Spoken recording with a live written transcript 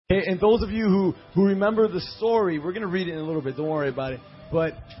Okay, and those of you who remember the story, we're going to read it in a little bit. Don't worry about it.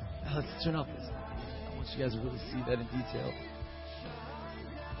 But let's turn off this. I want you guys to really see that in detail.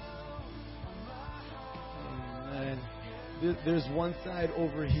 Amen. There's one side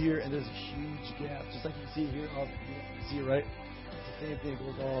over here, and there's a huge gap, just like you see here. You see it, right? It's the same thing. It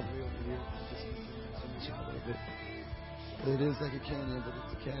goes all the way over here. Just a little bit. It is like a canyon, but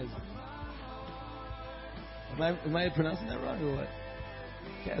it's a chasm. Am I pronouncing that wrong or what?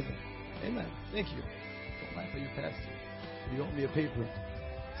 Chasm. Amen. Thank you. Don't laugh at your pastor. You owe me a paper,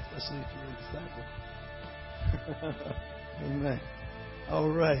 especially if you're a disciple. Amen. All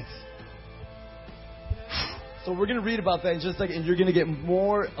right. So we're going to read about that in just a second, and you're going to get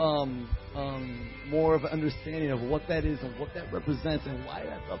more of an understanding of what that is and what that represents and why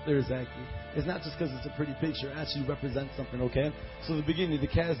that's up there exactly. It's not just because it's a pretty picture. It actually represents something, okay? So the beginning of the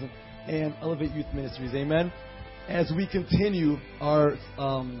chasm and Elevate Youth Ministries, amen? As we continue our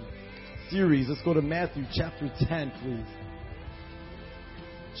series, let's go to Matthew chapter 10, please.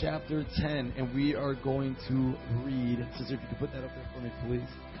 Chapter 10, and we are going to read. Sister, if you could put that up there for me, please.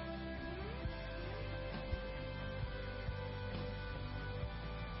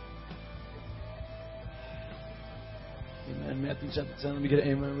 Amen. Matthew chapter 10. Let me get an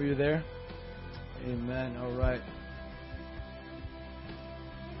amen. Were you there? Amen. All right.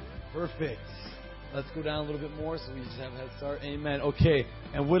 Perfect. Let's go down a little bit more so we just have a head start. Amen. Okay.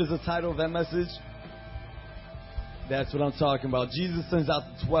 And what is the title of that message? That's what I'm talking about. Jesus sends out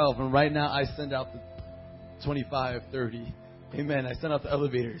the 12, and right now I send out the 25, 30. Amen. I send out the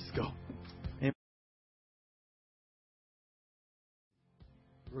elevators. Go. Amen.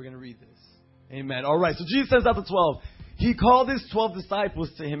 We're going to read this. Amen. All right. So Jesus sends out the 12. He called his 12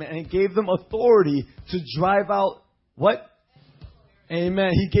 disciples to him, and he gave them authority to drive out what?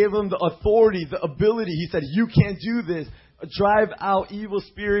 Amen. He gave them the authority, the ability. He said, you can do this. Drive out evil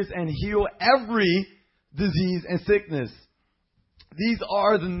spirits and heal every disease and sickness. These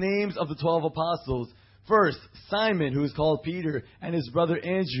are the names of the 12 apostles. First, Simon, who is called Peter, and his brother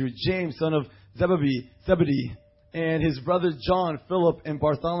Andrew, James, son of Zebedee, and his brother John, Philip, and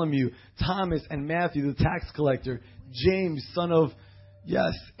Bartholomew, Thomas, and Matthew, the tax collector, James, son of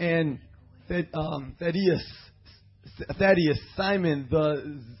and Thaddeus, Simon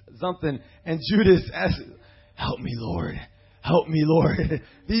the something, and Judas. Help me, Lord. Help me, Lord.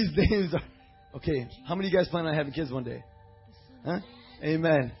 These names are... Okay, how many of you guys plan on having kids one day? Huh?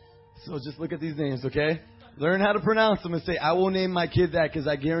 Amen. So just look at these names, okay? Learn how to pronounce them and say, I will name my kid that, because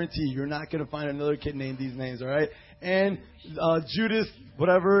I guarantee you're not going to find another kid named these names, all right? And Judas,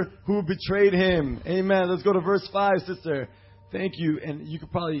 whatever, who betrayed him. Amen. Let's go to verse 5, sister. Thank you. And you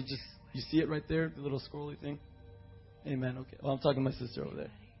could probably just, you see it right there, the little scrolly thing? Amen. Okay. Well, I'm talking to my sister over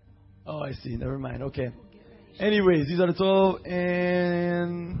there. Oh, I see. Never mind. Okay. Anyways, these are the 12,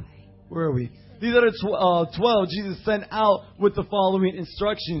 and where are we? These are the 12 Jesus sent out with the following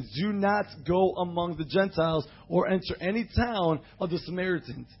instructions. Do not go among the Gentiles or enter any town of the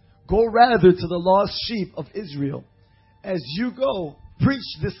Samaritans. Go rather to the lost sheep of Israel. As you go, preach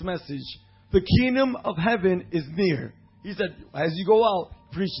this message. The kingdom of heaven is near. He said, as you go out,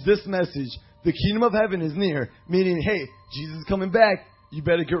 preach this message. The kingdom of heaven is near. Meaning, hey, Jesus is coming back. You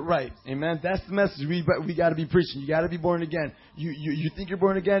better get right. Amen. That's the message we got to be preaching. You got to be born again. You think you're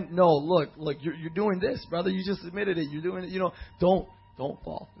born again? No, look, you're doing this, brother. You just admitted it. You're doing it. Don't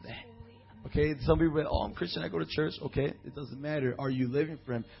fall for that. Okay, some people say, I'm Christian, I go to church. Okay, it doesn't matter. Are you living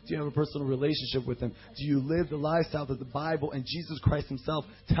for Him? Do you have a personal relationship with Him? Do you live the lifestyle that the Bible and Jesus Christ Himself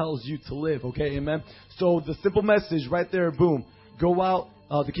tells you to live? Okay, amen? So the simple message right there, boom. Go out.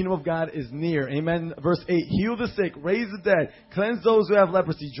 The kingdom of God is near. Amen. Verse 8, heal the sick, raise the dead, cleanse those who have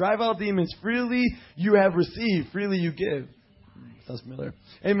leprosy, drive out demons. Freely you have received, freely you give. Sounds familiar.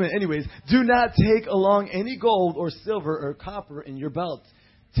 Amen. Anyways, do not take along any gold or silver or copper in your belts.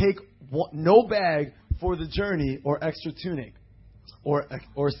 Take no bag for the journey or extra tunic or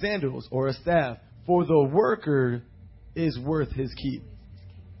sandals or a staff, for the worker is worth his keep.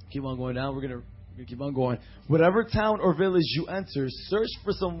 Keep on going down. We're going to keep on going. Whatever town or village you enter, search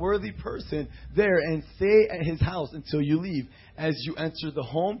for some worthy person there and stay at his house until you leave. As you enter the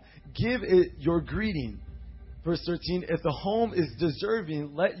home, give it your greeting. Verse 13, if the home is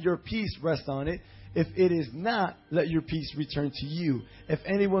deserving, let your peace rest on it. If it is not, let your peace return to you. If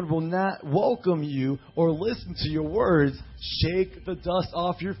anyone will not welcome you or listen to your words, shake the dust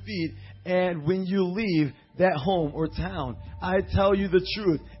off your feet. And when you leave that home or town, I tell you the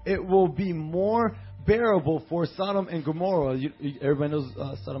truth, it will be more bearable for Sodom and Gomorrah. Everybody knows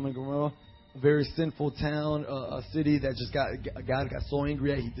Sodom and Gomorrah? very sinful town, a city that just God got so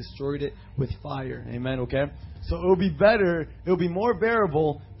angry at, He destroyed it with fire. Amen. Okay. So it will be better. It will be more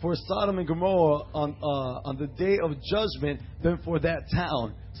bearable for Sodom and Gomorrah on the day of judgment than for that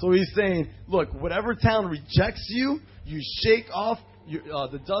town. So He's saying, look, whatever town rejects you, you shake off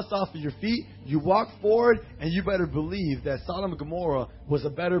the dust off of your feet, you walk forward, and you better believe that Sodom and Gomorrah was a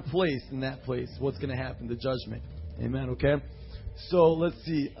better place than that place. What's going to happen? The judgment. Amen. Okay. So let's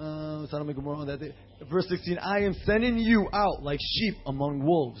see. Sodom and Gomorrah on that day. Verse 16. I am sending you out like sheep among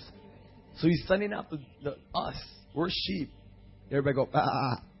wolves. So He's sending out us. We're sheep. Everybody go,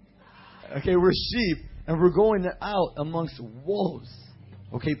 ah. Okay, we're sheep, and we're going out amongst wolves.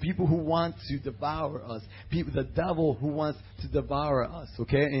 Okay, people who want to devour us. The devil who wants to devour us.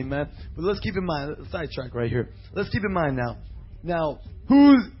 Okay, amen. But let's keep in mind, sidetrack right here. Let's keep in mind now. Now,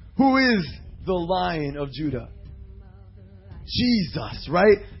 who is the Lion of Judah? Jesus,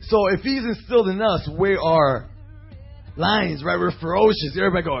 right? So if He's instilled in us, we are lions, right? We're ferocious.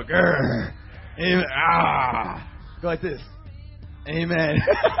 Everybody go, grr. Amen. Ah. Go like this. Amen.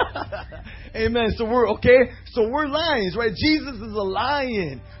 Amen. So we're lions, right? Jesus is a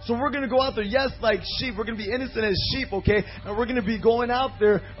lion. So we're going to go out there, yes, like sheep. We're going to be innocent as sheep, okay? And we're going to be going out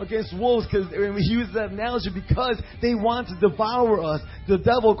there against wolves, because we use that analogy because they want to devour us. The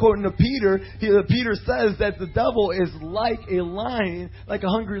devil, according to Peter, Peter says that the devil is like a lion, like a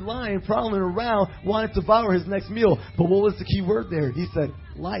hungry lion, prowling around, wanting to devour his next meal. But what was the key word there? He said,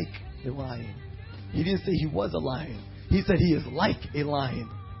 like a lion. He didn't say he was a lion. He said He is like a lion.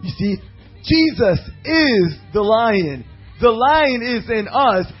 You see, Jesus is the lion. The lion is in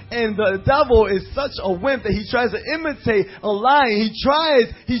us, and the devil is such a wimp that he tries to imitate a lion. He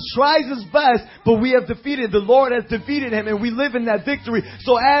tries his best, but we have defeated. The Lord has defeated him, and we live in that victory.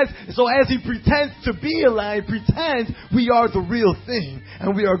 So as he pretends to be a lion, pretends we are the real thing,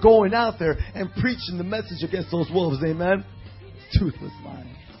 and we are going out there and preaching the message against those wolves. Amen. Toothless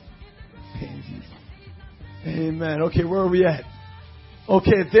lions, pansies. Amen. Okay, where are we at?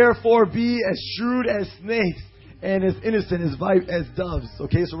 Okay, therefore be as shrewd as snakes and as innocent as doves.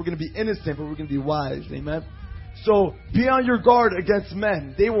 Okay, so we're going to be innocent, but we're going to be wise. Amen. So be on your guard against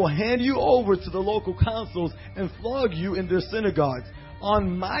men. They will hand you over to the local councils and flog you in their synagogues.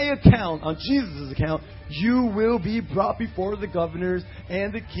 On my account, on Jesus' account, you will be brought before the governors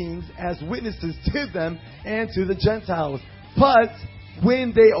and the kings as witnesses to them and to the Gentiles. But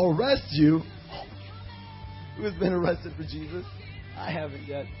when they arrest you, who has been arrested for Jesus? I haven't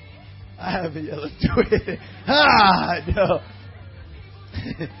yet. Let's do it. No.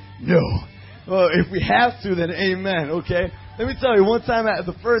 No. Well, if we have to, then amen. Okay. Let me tell you,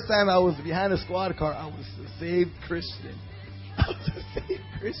 the first time I was behind a squad car, I was a saved Christian.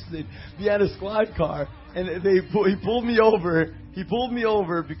 Behind a squad car, and he pulled me over. He pulled me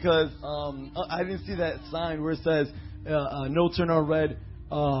over because I didn't see that sign where it says no turn on red,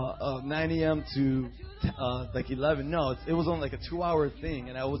 9 a.m. to like 11. No, it was on like a 2-hour thing,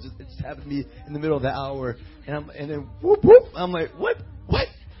 and it just happened to be in the middle of the hour, and then whoop whoop. I'm like, what?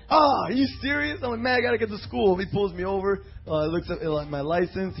 Are you serious? I'm like, man, I gotta get to school. He pulls me over, looks at my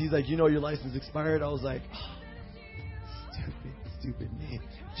license. He's like, your license expired. I was like, stupid me.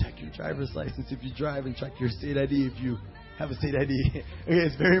 Check your driver's license if you drive, and check your state ID if you have a state ID. Okay,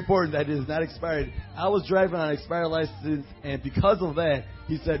 it's very important that it is not expired. I was driving on an expired license, and because of that,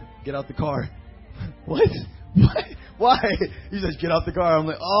 he said, get out the car. What? Why? He said, get out the car. I'm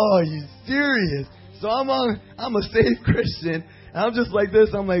like, oh, are you serious? So I'm a saved Christian, and I'm just like this.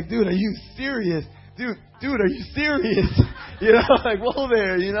 I'm like, dude, are you serious? Dude, are you serious? Like, whoa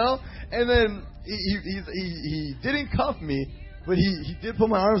there, And then he didn't cuff me, but he did put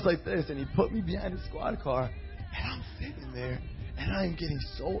my arms like this, and he put me behind his squad car, and I'm sitting there, and I'm getting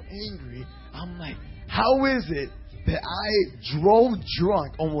so angry. I'm like, how is it that I drove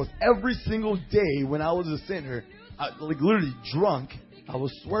drunk almost every single day when I was a sinner? Literally drunk. I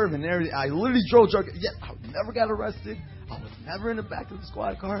was swerving and everything. I literally drove drunk. Yet I never got arrested. I was never in the back of the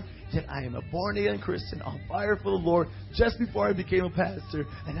squad car. Yet I am a born-again Christian on fire for the Lord just before I became a pastor.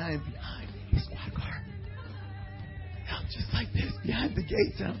 And I am behind the squad car. And I'm just like this behind the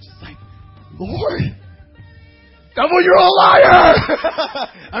gates. And I'm just like, Lord, devil, you're a liar.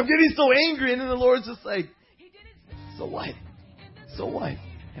 I'm getting so angry. And then the Lord's just like, so what?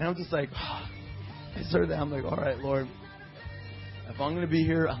 And I'm just like, I started that. I'm like, all right, Lord, if I'm going to be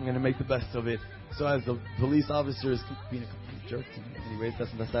here, I'm going to make the best of it. So as the police officer is being a complete jerk to me. Anyways,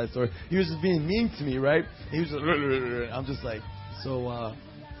 that's the side story. He was just being mean to me, right? He was just, I'm just like, so,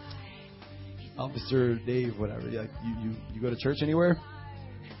 Officer Dave, whatever. Like, you go to church anywhere?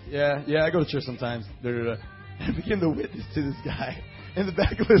 Yeah, I go to church sometimes. And I became the witness to this guy. in the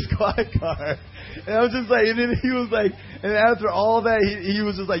back of his squad car. And I was just like, and then he was like, and after all that, he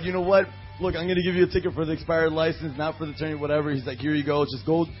was just like, you know what? Look, I'm going to give you a ticket for the expired license, not for the turning, whatever. He's like, here you go. Just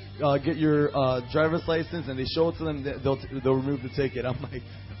go get your driver's license. And they show it to them. They'll remove the ticket. I'm like,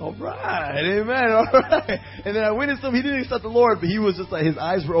 all right, amen, all right. And then I witnessed him. He didn't accept the Lord, but he was just like, his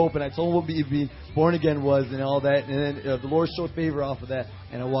eyes were open. I told him what being born again was and all that. And then the Lord showed favor off of that,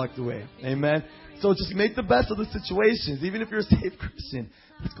 and I walked away. Amen. So just make the best of the situations. Even if you're a saved Christian,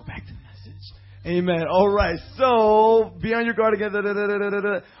 let's go back to the message. Amen. All right. So be on your guard again.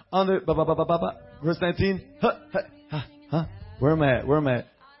 On the verse 19. Where am I at?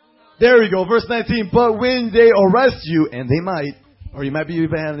 There we go. Verse 19. But when they arrest you, and they might, or you might be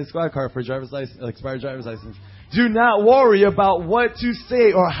even having a squad car for a driver's license, expired driver's license, do not worry about what to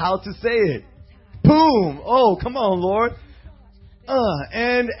say or how to say it. Boom. Oh, come on, Lord.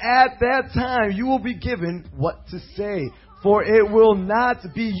 And at that time you will be given what to say. For it will not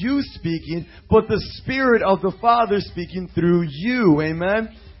be you speaking, but the Spirit of the Father speaking through you.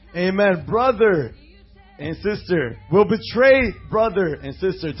 Amen? Amen. Brother and sister will betray brother and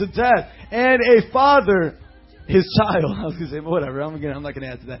sister to death. And a father, his child. I was going to say, whatever. I'm not going to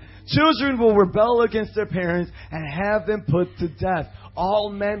add to that. Children will rebel against their parents and have them put to death. All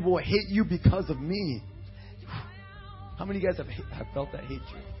men will hate you because of me. How many of you guys have felt that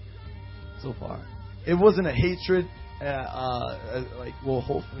hatred so far? It wasn't a hatred.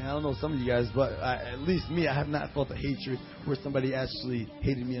 Hopefully, I don't know some of you guys, but at least me, I have not felt a hatred where somebody actually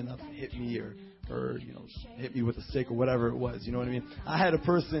hated me enough to hit me or hit me with a stick or whatever it was. You know what I mean? I had a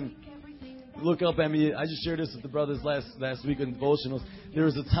person look up at me. I just shared this with the brothers last week in devotionals. There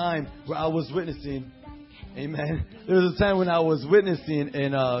was a time where I was witnessing. Amen. There was a time when I was witnessing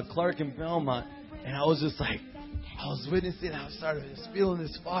in Clark and Belmont, and I was just like, I was witnessing, I started feeling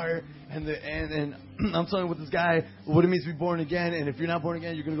this fire, and I'm telling with this guy what it means to be born again, and if you're not born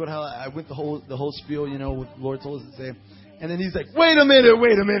again, you're going to go to hell. I went the whole spiel, what the Lord told us to say. And then he's like, wait a minute.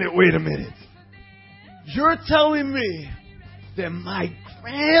 You're telling me that my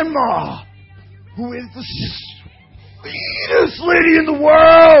grandma, who is the sweetest lady in the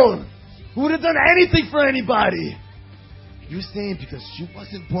world, who would have done anything for anybody, you're saying because she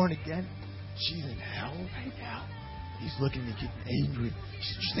wasn't born again, she's in hell right now? He's looking at me getting angry.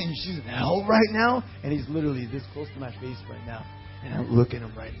 You're saying she's in hell right now? And he's literally this close to my face right now. And I look at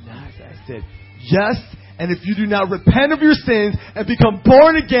him right now. I said, yes, and if you do not repent of your sins and become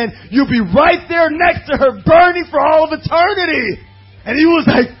born again, you'll be right there next to her burning for all of eternity. And he was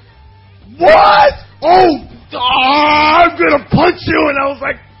like, what? Oh, I'm going to punch you. And I was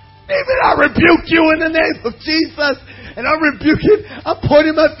like, David, I rebuke you in the name of Jesus. And I'm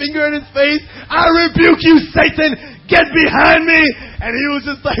pointing my finger in his face. I rebuke you, Satan. Get behind me. And he was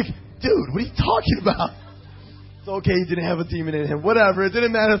just like, dude, what are you talking about? It's okay, he didn't have a demon in him. Whatever, it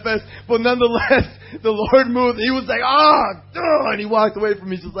didn't manifest. But nonetheless, the Lord moved. He was like, and he walked away from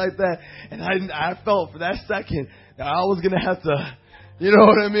me just like that. And I felt for that second that I was going to have to, you know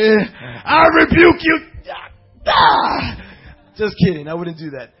what I mean? I rebuke you. Just kidding, I wouldn't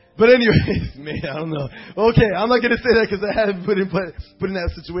do that. But anyways, man, I don't know. Okay, I'm not going to say that because I haven't put in that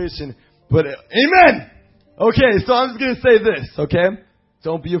situation. But amen. Okay, so I'm just going to say this, okay?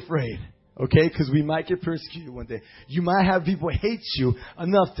 Don't be afraid, okay? Because we might get persecuted one day. You might have people hate you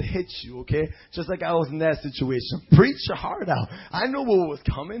enough to hit you, okay? Just like I was in that situation. Preach your heart out. I know what was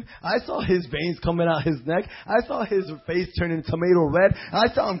coming. I saw his veins coming out his neck. I saw his face turning tomato red. I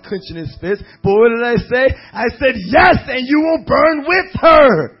saw him clenching his fist. But what did I say? I said, yes, and you will burn with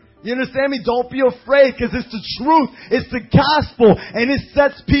her. You understand me? Don't be afraid because it's the truth. It's the gospel. And it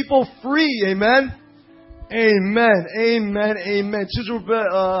sets people free. Amen? Amen. Amen. Amen. Children,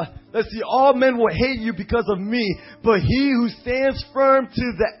 let's see. All men will hate you because of me. But he who stands firm to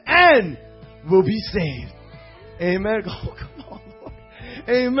the end will be saved. Amen. Oh, come on, Lord.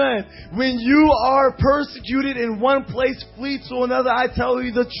 Amen. When you are persecuted in one place, flee to another. I tell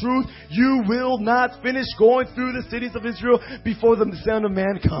you the truth. You will not finish going through the cities of Israel before the Son of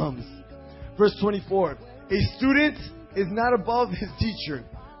Man comes. Verse 24. A student is not above his teacher,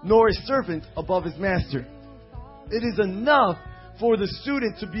 nor a servant above his master. It is enough for the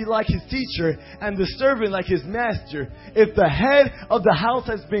student to be like his teacher and the servant like his master. If the head of the house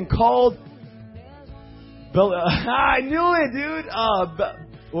has been called... I knew it, dude.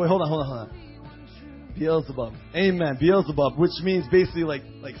 Wait, hold on. Beelzebub. Amen. Beelzebub, which means basically like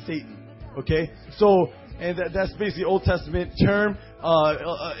Satan. Okay? So, and that's basically Old Testament term.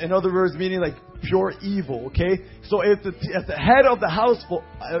 In other words, meaning like pure evil. Okay? So if the head of the household,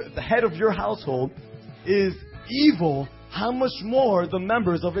 the head of your household is evil, how much more the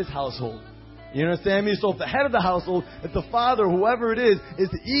members of his household? You understand me? So if the head of the household, if the father, whoever it is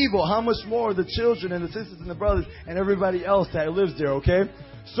evil, how much more the children and the sisters and the brothers and everybody else that lives there, okay?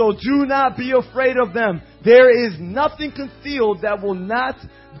 So do not be afraid of them. There is nothing concealed that will not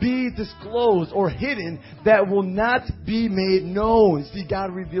be disclosed, or hidden that will not be made known. See,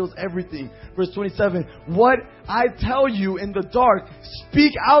 God reveals everything. Verse 27, what I tell you in the dark,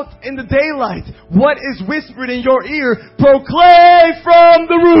 speak out in the daylight. What is whispered in your ear, proclaim from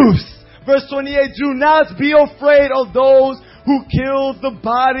the roofs. Verse 28, do not be afraid of those who kill the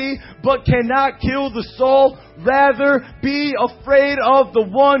body, but cannot kill the soul. Rather, be afraid of the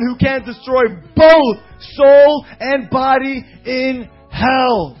one who can destroy both soul and body in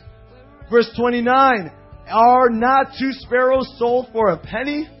hell. Verse 29, are not 2 sparrows sold for a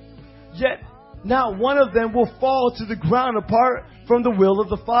penny? Yet not one of them will fall to the ground apart from the will of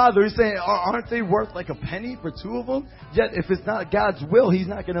the Father. He's saying, aren't they worth like a penny for 2 of them? Yet if it's not God's will, He's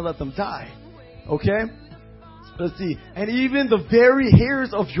not going to let them die. Okay? Let's see. And even the very hairs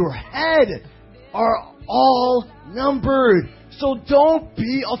of your head are all numbered. So don't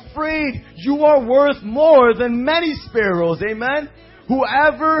be afraid. You are worth more than many sparrows. Amen?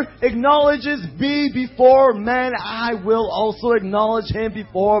 Whoever acknowledges me before men, I will also acknowledge him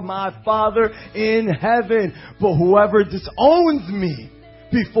before my Father in heaven. But whoever disowns me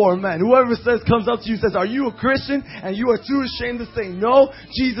before men, whoever comes up to you and says, are you a Christian? And you are too ashamed to say no.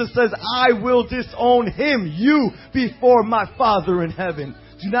 Jesus says, I will disown him, you, before my Father in heaven.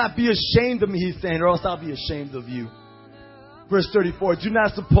 Do not be ashamed of me, he's saying, or else I'll be ashamed of you. Verse 34, do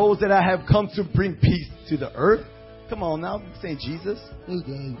not suppose that I have come to bring peace to the earth. Come on now, you're saying Jesus? Oh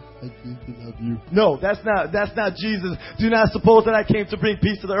God, I love you. No, that's not Jesus. Do not suppose that I came to bring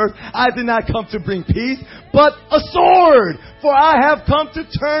peace to the earth. I did not come to bring peace, but a sword. For I have come to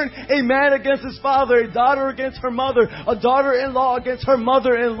turn a man against his father, a daughter against her mother, a daughter-in-law against her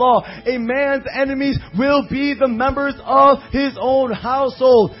mother-in-law. A man's enemies will be the members of his own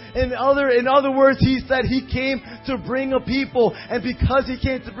household. In other words, he said he came to bring a people, and because he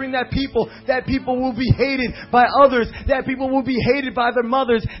came to bring that people will be hated by others. That people will be hated by their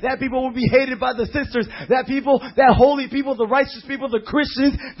mothers. That people will be hated by the sisters. That holy people, the righteous people, the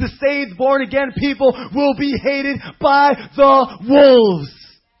Christians, the saved, born again people will be hated by the wolves.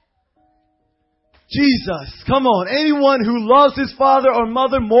 Jesus, come on. Anyone who loves his father or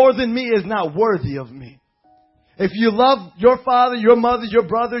mother more than me is not worthy of me. If you love your father, your mother, your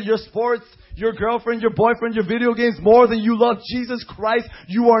brother, your sports, your girlfriend, your boyfriend, your video games more than you love Jesus Christ,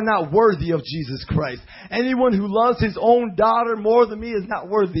 you are not worthy of Jesus Christ. Anyone who loves his own daughter more than me is not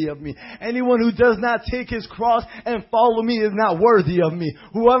worthy of me. Anyone who does not take his cross and follow me is not worthy of me.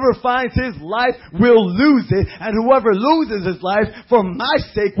 Whoever finds his life will lose it, and whoever loses his life for my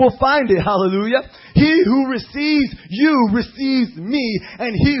sake will find it. Hallelujah. He who receives you receives me,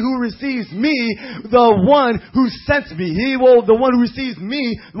 and he who receives me, the one who sent me. The one who receives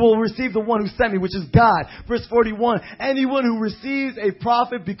me will receive the one who sent me, which is God. Verse 41, anyone who receives a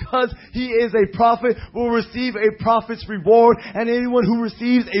prophet because he is a prophet will receive a prophet's reward, and anyone who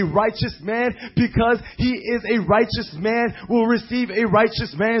receives a righteous man because he is a righteous man will receive a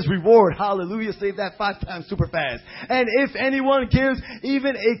righteous man's reward. Hallelujah. Say that 5 times super fast. And if anyone gives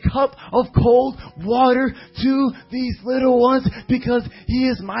even a cup of cold water to these little ones because he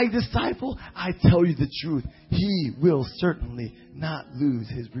is my disciple, I tell you the truth, he will certainly not lose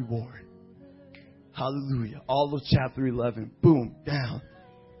his reward. Hallelujah. All of chapter 11. Boom. Down.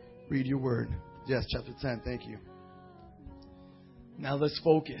 Read your word. Yes, chapter 10. Thank you. Now let's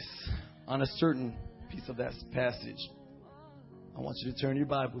focus on a certain piece of that passage. I want you to turn your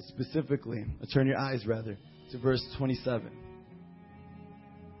Bible specifically, or turn your eyes rather, to verse 27.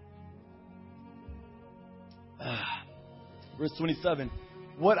 Verse 27.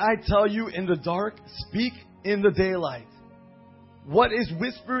 What I tell you in the dark, speak in the daylight. What is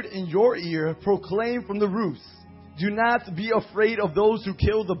whispered in your ear, proclaim from the roofs. Do not be afraid of those who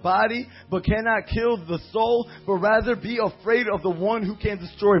kill the body, but cannot kill the soul, but rather be afraid of the one who can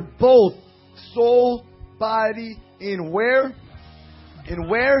destroy both soul, body, in where? In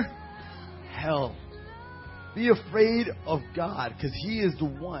where? Hell. Be afraid of God, because He is the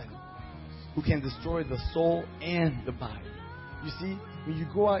one who can destroy the soul and the body. You see, when you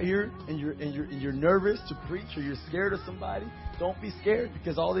go out here and you're nervous to preach, or you're scared of somebody, don't be scared,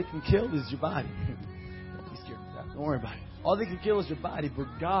 because all they can kill is your body. Don't be scared of that. Don't worry about it. All they can kill is your body, but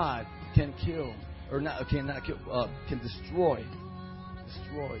God can kill, or not, okay, not kill, can destroy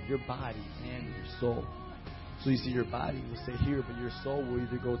your body and your soul. So you see, your body will stay here, but your soul will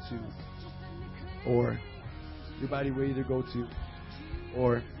either go to, or your body will either go to,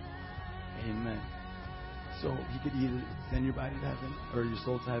 or, amen. So you could either send your body to heaven, or your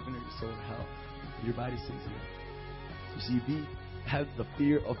soul to heaven, or your soul to hell. Your body stays here. You see, have the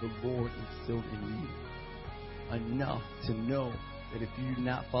fear of the Lord instilled in you enough to know that if you do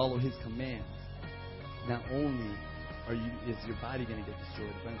not follow His commands, not only is your body going to get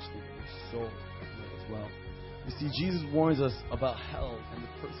destroyed eventually, but your soul will as well. You see, Jesus warns us about hell and the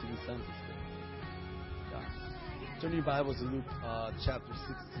person who sends us there. Yeah. Turn your Bibles to Luke chapter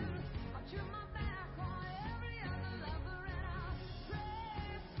 16.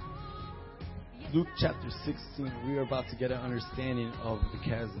 Luke chapter 16, we are about to get an understanding of the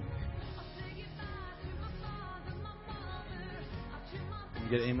chasm. You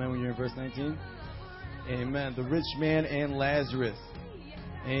get amen when you're in verse 19? Amen. The rich man and Lazarus.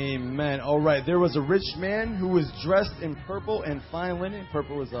 Amen. All right. There was a rich man who was dressed in purple and fine linen.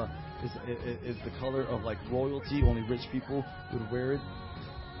 Purple is the color of like royalty. Only rich people would wear it,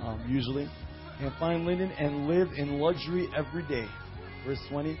 usually. And fine linen, and lived in luxury every day. Verse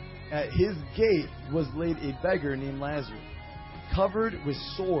 20. At his gate was laid a beggar named Lazarus, covered with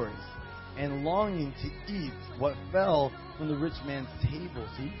sores, and longing to eat what fell from the rich man's table.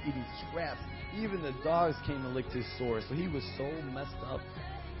 So he's eating scraps. Even the dogs came and licked his sores. So he was so messed up.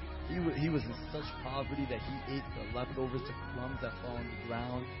 He was in such poverty that he ate the leftovers, the crumbs that fell on the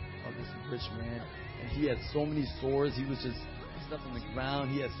ground of this rich man. And he had so many sores. He was just stuff on the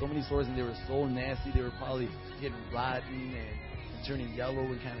ground. He had so many sores, and they were so nasty. They were probably getting rotten and turning yellow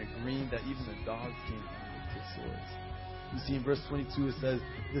and kind of green that even the dogs came and licked his sores. You see, in verse 22 it says,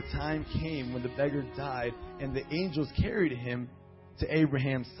 the time came when the beggar died, and the angels carried him to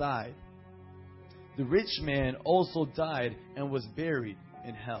Abraham's side. The rich man also died and was buried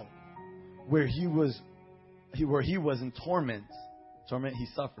in hell, where he was in torment. Torment, he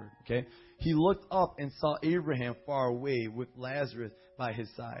suffered. Okay, he looked up and saw Abraham far away with Lazarus by his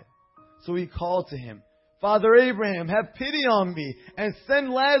side. So he called to him, Father Abraham, have pity on me and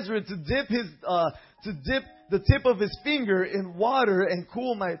send Lazarus to dip the tip of his finger in water and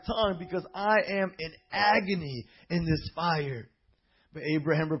cool my tongue, because I am in agony in this fire. But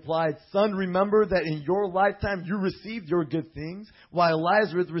Abraham replied, Son, remember that in your lifetime you received your good things, while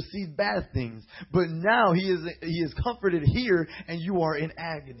Lazarus received bad things. But now he is comforted here, and you are in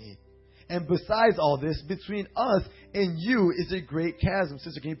agony. And besides all this, between us and you is a great chasm.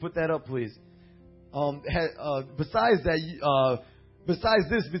 Sister, can you put that up, please? Besides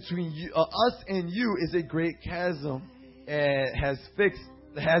this, between us and you is a great chasm, has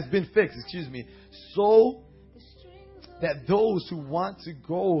been fixed. So that those who want to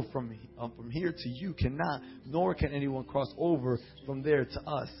go from here to you cannot, nor can anyone cross over from there to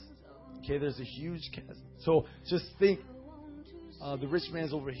us. Okay, there's a huge chasm. So just think, the rich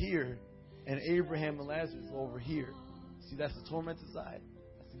man's over here, and Abraham and Lazarus are over here. See, that's the tormented side.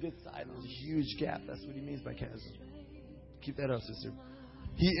 That's the good side. There's a huge gap. That's what he means by chasm. Keep that up, sister.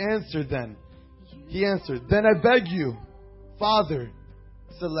 He answered, then I beg you, Father,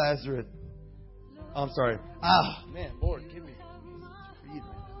 said Lazarus. I'm sorry. Lord, give me.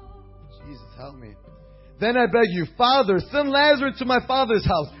 Jesus, help me. Then I beg you, Father, send Lazarus to my father's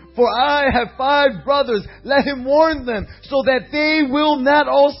house, for I have 5 brothers. Let him warn them, so that they will not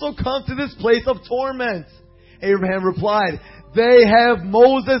also come to this place of torment. Abraham replied, they have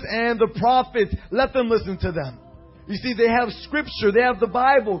Moses and the prophets. Let them listen to them. You see, they have Scripture. They have the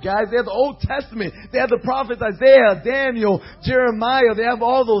Bible, guys. They have the Old Testament. They have the prophets Isaiah, Daniel, Jeremiah. They have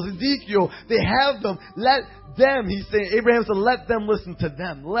all those. Ezekiel. They have them. Let them, he's saying, Abraham said, let them listen to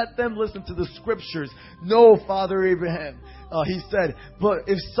them. Let them listen to the Scriptures. No, Father Abraham, he said, but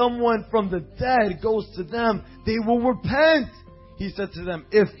if someone from the dead goes to them, they will repent. He said to them,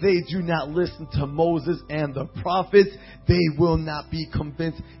 if they do not listen to Moses and the prophets, they will not be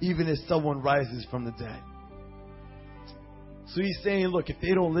convinced, even if someone rises from the dead. So he's saying, look, if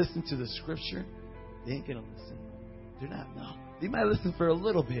they don't listen to the Scripture, they ain't going to listen. They're not, no. They might listen for a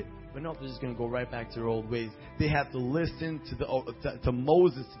little bit, but no, they're just going to go right back to their old ways. They have to listen to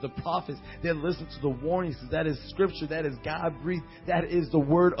Moses, to the prophets. They have to listen to the warnings, because that is Scripture. That is God-breathed. That is the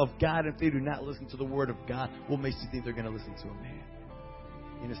Word of God. If they do not listen to the Word of God, what makes you think they're going to listen to a man?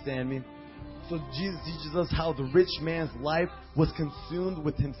 You understand me? So Jesus teaches us how the rich man's life was consumed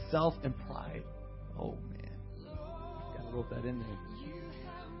with himself and pride. Oh, man. Wrote that in there.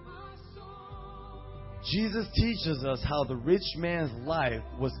 Jesus teaches us how the rich man's life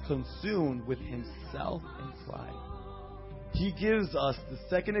was consumed with himself and pride. He gives us the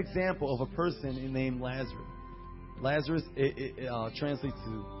second example of a person named Lazarus. Lazarus, it translates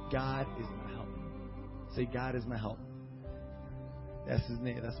to God is my help. Say, God is my help. That's his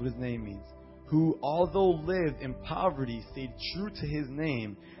name. That's what his name means. who, although lived in poverty, stayed true to his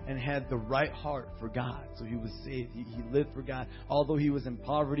name and had the right heart for God. So he was saved. He lived for God. Although he was in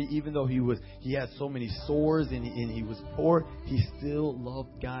poverty, even though he had so many sores and he was poor, he still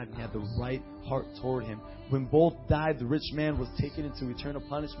loved God and had the right heart toward him. When both died, the rich man was taken into eternal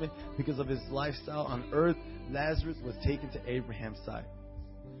punishment because of his lifestyle on earth. Lazarus was taken to Abraham's side.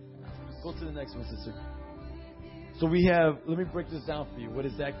 Go to the next one, sister. So we have, let me break this down for you, what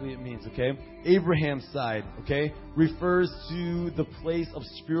exactly it means, okay? Abraham's side, okay, refers to the place of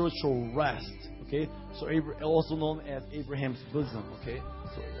spiritual rest, okay? So also known as Abraham's bosom, okay?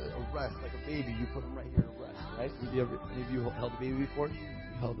 So a rest, like a baby, you put him right here to rest, right? Any of you held a baby before?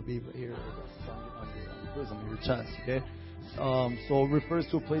 You held the baby right here, on your bosom, on your chest, okay? So it refers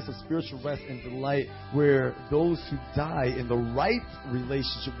to a place of spiritual rest and delight where those who die in the right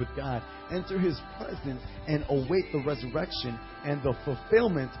relationship with God enter His presence and await the resurrection and the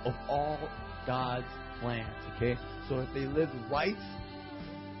fulfillment of all God's plans. Okay? So if they lived right,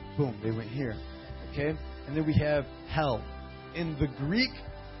 boom, they went here. Okay? And then we have hell. In the Greek,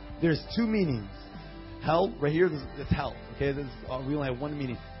 there's two meanings. Hell, right here, this hell. Okay? We only have one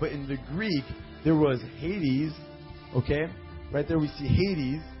meaning. But in the Greek, there was Hades. Okay? Right there we see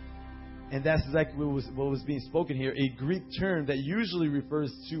Hades, and that's exactly what was being spoken here. A Greek term that usually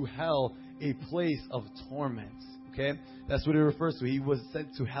refers to hell, a place of torments. Okay? That's what it refers to. He was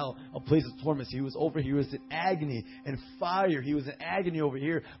sent to hell, a place of torments. He was in agony and fire. He was in agony over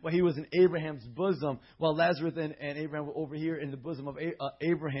here while he was in Abraham's bosom, while Lazarus and Abraham were over here in the bosom of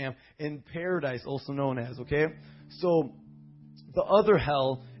Abraham in paradise, also known as. Okay? So the other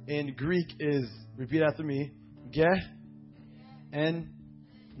hell in Greek is, repeat after me, Gehenna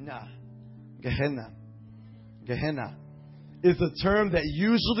is a term that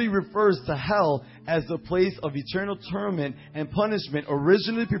usually refers to hell as the place of eternal torment and punishment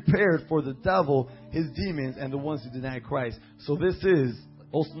originally prepared for the devil, his demons, and the ones who deny Christ. So this is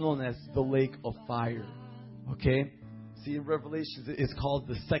also known as the lake of fire. Okay? See, in Revelation, it's called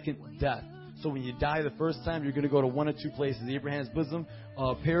the second death. So when you die the first time, you're going to go to one of two places, Abraham's bosom,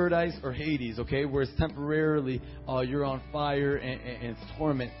 paradise, or Hades, okay? Where it's temporarily you're on fire and it's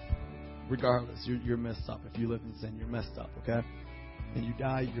torment. Regardless, you're messed up. If you live in sin, you're messed up, okay? And you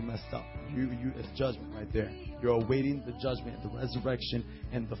die, you're messed up. It's judgment right there. You're awaiting the judgment, the resurrection,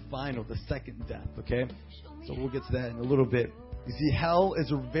 and the final, the second death, okay? So we'll get to that in a little bit. You see, hell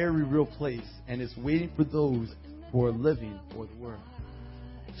is a very real place, and it's waiting for those who are living for the world.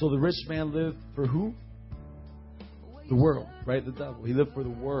 So the rich man lived for who? The world, right? The devil. He lived for the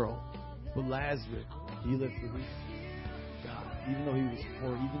world. But Lazarus, he lived for who? God. Even though he was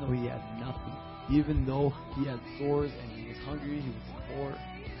poor, even though he had nothing, even though he had sores and he was hungry, he was poor,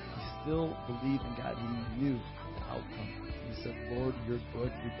 he still believed in God. He knew the outcome. He said, Lord, you're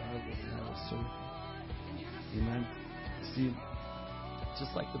good regardless, and I will serve you. Amen. See,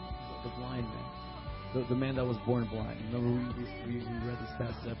 just like the blind man. The man that was born blind. Remember, we read this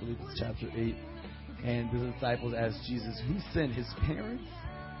passage, I believe it's chapter 8. And the disciples asked Jesus, who sinned, his parents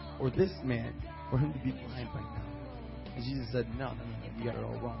or this man, for him to be blind right now? And Jesus said, no, you got it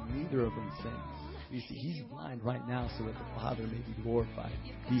all wrong. Neither of them sinned. You see, he's blind right now so that the Father may be glorified.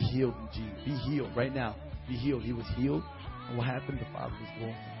 Be healed in Jesus. Be healed right now. Be healed. He was healed. And what happened? The Father was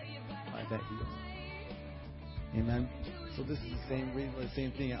glorified by that healing. Amen. So this is the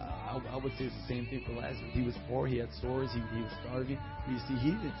same thing. I would say it's the same thing for Lazarus. He was poor. He had sores. He was starving. But you see,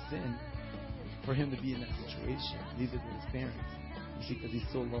 he didn't sin for him to be in that situation. Neither did his parents. You see, because he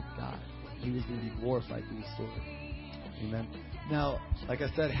still loved God. He was going to be glorified through his story. Amen. Now, like I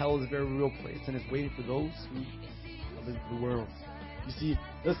said, hell is a very real place, and it's waiting for those who live in the world. You see,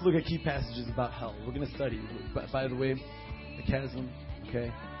 let's look at key passages about hell. We're going to study. By the way, the chasm,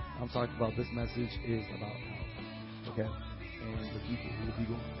 okay, I'm talking about this message is about hell. Okay, and the people who will be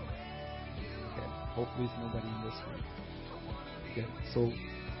going there. Okay, hopefully it's nobody in this room. Okay, so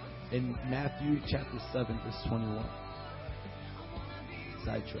in Matthew chapter 7, verse 21,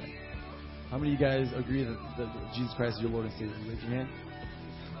 sidetrack. How many of you guys agree that Jesus Christ is your Lord and Savior? Raise your hand.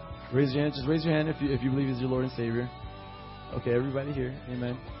 Raise your hand. Just raise your hand if you believe He's your Lord and Savior. Okay, everybody here.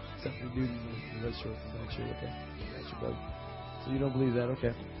 Amen. Except for the dude in the red shorts and black shirt. Okay, that's your brother. So you don't believe that?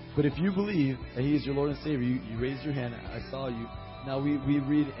 Okay. But if you believe that He is your Lord and Savior, you raised your hand. I saw you. Now we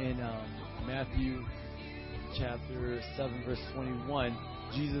read in Matthew chapter 7, verse 21,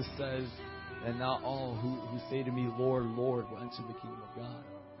 Jesus says, and not all who say to me, Lord, Lord, will enter the kingdom of God.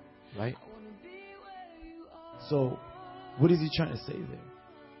 Right? So, what is He trying to say there?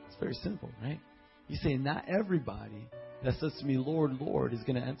 It's very simple, right? He's saying not everybody that says to me, Lord, Lord, is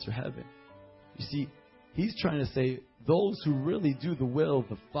going to enter heaven. You see, He's trying to say those who really do the will of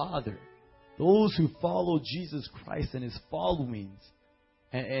the Father, Those who follow Jesus Christ and His followings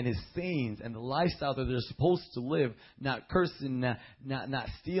and His sayings and the lifestyle that they're supposed to live, not cursing, not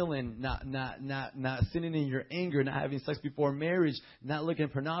stealing, not sinning in your anger, not having sex before marriage, not looking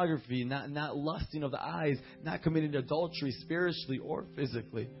at pornography, not lusting of the eyes, not committing adultery spiritually or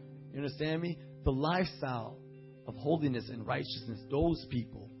physically. You understand me? The lifestyle of holiness and righteousness, those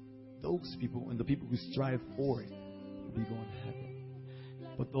people, and the people who strive for it will be going to heaven.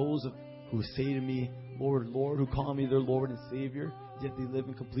 But those who say to me, Lord, Lord, who call me their Lord and Savior, yet they live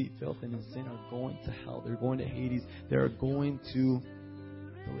in complete filth and in sin, are going to hell. They're going to Hades. They're going to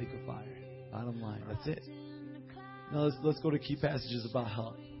the lake of fire. Bottom line. That's it. Now let's go to key passages about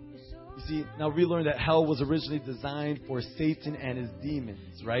hell. You see, now we learned that hell was originally designed for Satan and his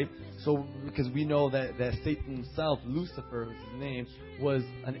demons, right? So, because we know that Satan himself, Lucifer was his name, was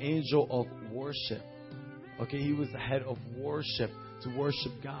an angel of worship. Okay, he was the head of worship, to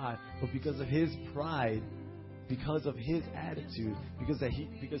worship God. But because of his pride, because of his attitude, because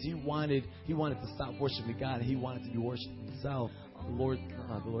he wanted to stop worshiping God and he wanted to be worshiping himself, the Lord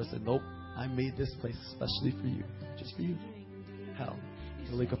said, nope, I made this place especially for you, just for you. Hell,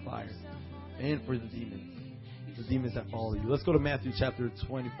 the lake of fire, and for the demons that follow you. Let's go to Matthew chapter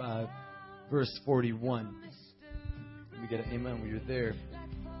 25, verse 41. Let me get an amen when you're there.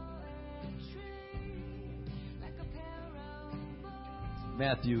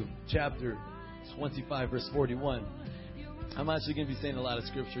 Matthew chapter 25, verse 41. I'm actually going to be saying a lot of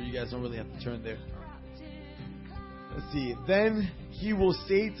scripture. You guys don't really have to turn there. Let's see. Then he will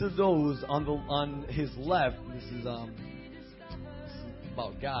say to those on his left, this is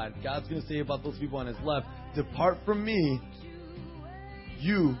about God. God's going to say about those people on his left, depart from me,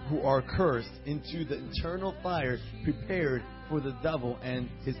 you who are cursed, into the eternal fire prepared for the devil and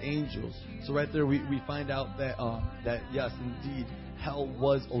his angels. So right there we find out that yes, indeed, hell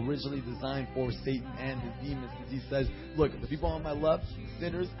was originally designed for Satan and his demons. Because he says, look, the people on my left,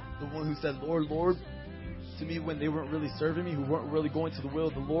 sinners, the one who said, Lord, Lord, to me when they weren't really serving me, who weren't really going to the will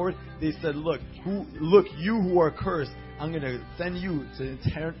of the Lord, they said, look, you who are cursed, I'm going to send you to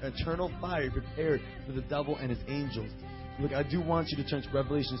eternal fire prepared for the devil and his angels. Look, I do want you to turn to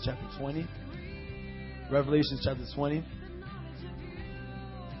Revelation chapter 20. Revelation chapter 20.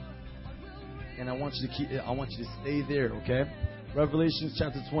 And I want you to stay there, okay? Revelation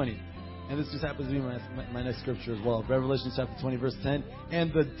chapter 20. And this just happens to be my next scripture as well. Revelation chapter 20, verse 10.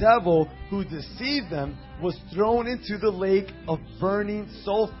 And the devil who deceived them was thrown into the lake of burning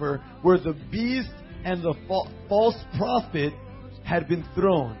sulfur, where the beast and the false prophet had been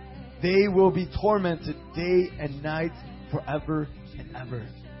thrown. They will be tormented day and night forever and ever.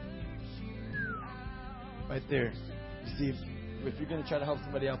 Right there. You see, if you're going to try to help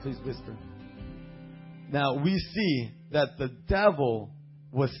somebody out, please whisper. Now, we see that the devil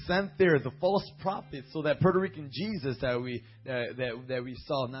was sent there, the false prophet, so that Puerto Rican Jesus that we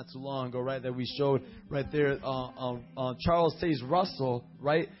saw not too long ago, right? That we showed right there, Charles Taze Russell,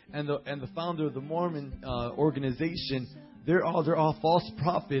 right? And the founder of the Mormon organization, they're all false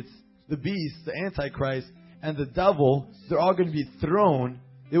prophets. The beast, the Antichrist, and the devil, they're all going to be thrown.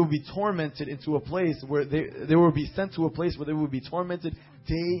 They will be tormented into a place where they will be sent to a place where they will be tormented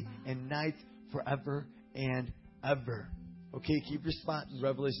day and night forever and ever. Okay, keep your spot in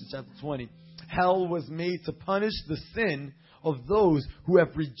Revelation chapter 20. Hell was made to punish the sin of those who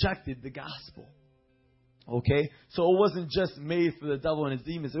have rejected the gospel. Okay, so it wasn't just made for the devil and his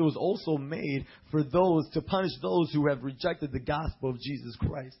demons. It was also made for those, to punish those who have rejected the gospel of Jesus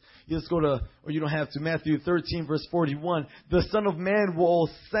Christ. You just go to, or you don't have to, Matthew 13, verse 41. The Son of Man will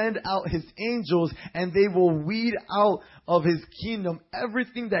send out his angels, and they will weed out of his kingdom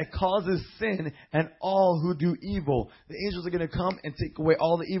everything that causes sin and all who do evil. The angels are going to come and take away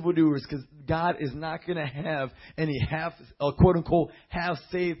all the evildoers, because God is not going to have any quote unquote, half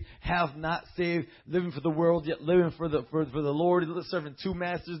saved, half not saved, living for the world yet living for the Lord, serving two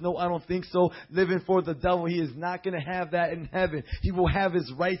masters. No, I don't think so. Living for the devil. He is not going to have that in heaven. He will have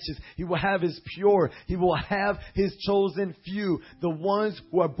his righteous. He will have his pure. He will have his chosen few. The ones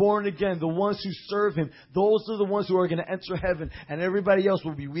who are born again. The ones who serve him. Those are the ones who are going to enter heaven. And everybody else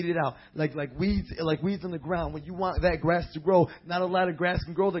will be weeded out. Like weeds in the ground. When you want that grass to grow, not a lot of grass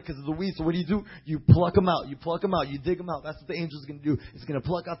can grow there because of the weeds. So what do? You pluck them out. You pluck them out. You dig them out. That's what the angels are going to do. It's going to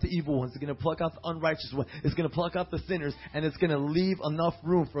pluck out the evil ones. It's going to pluck out the unrighteous ones. It's going to pluck out the sinners. And it's going to leave enough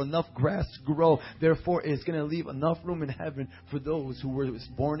room for enough grass to grow. Therefore, it's going to leave enough room in heaven for those who were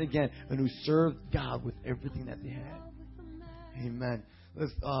born again and who served God with everything that they had. Amen.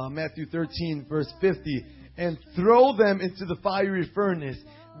 Let's, Matthew 13, verse 50. And throw them into the fiery furnace,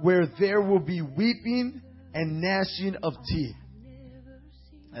 where there will be weeping and gnashing of teeth.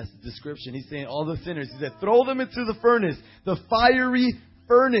 That's the description. He's saying all the sinners. He said, throw them into the furnace. The fiery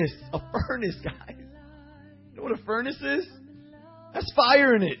furnace. A furnace, guys. You know what a furnace is? That's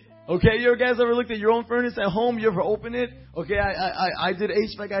fire in it. Okay, you guys ever looked at your own furnace at home? You ever open it? Okay, I did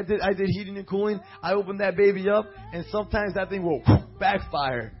HVAC. I did heating and cooling. I opened that baby up, and sometimes that thing will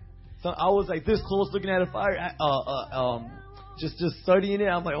backfire. So I was like this close looking at a fire, just studying it.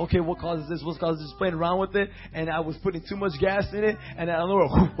 I'm like, okay, what causes this? What causes this? Playing around with it, and I was putting too much gas in it, and I don't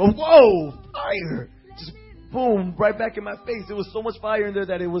know, whoa, fire! Just boom, right back in my face. There was so much fire in there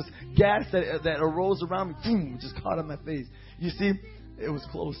that it was gas that arose around me. Boom, just caught on my face. You see, it was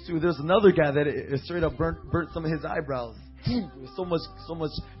close too. There's another guy that it straight up burnt some of his eyebrows. There was so much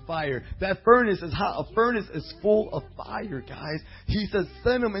fire. That furnace is hot. A furnace is full of fire, guys. He says,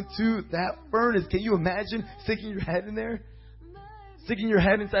 send them into that furnace. Can you imagine sticking your head in there? Sticking your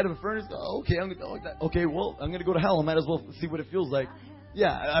head inside of a furnace? Oh, okay, I'm going to go to hell. I might as well see what it feels like.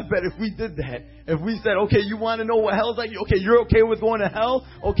 Yeah, I bet if we did that, if we said, okay, you want to know what hell's like? Okay, you're okay with going to hell?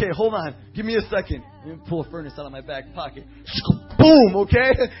 Okay, hold on. Give me a second. Let me pull a furnace out of my back pocket. Boom,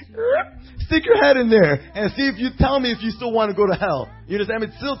 okay? Stick your head in there and see if you tell me if you still want to go to hell. You understand me?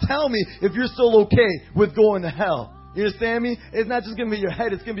 Still tell me if you're still okay with going to hell. You understand me? It's not just going to be your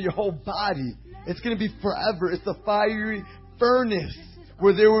head. It's going to be your whole body. It's going to be forever. It's the fiery furnace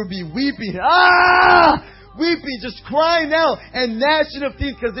where there will be weeping. Weeping, just crying out and gnashing of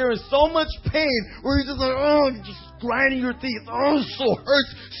teeth because they're in so much pain where you're just like, you're just grinding your teeth. Oh, it so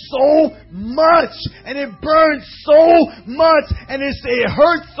hurts so much and it burns so much and it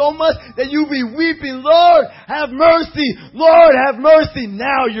hurts so much that you be weeping, Lord, have mercy. Lord, have mercy.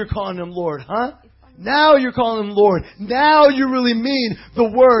 Now you're calling him Lord, huh? Now you're calling him Lord. Now you really mean the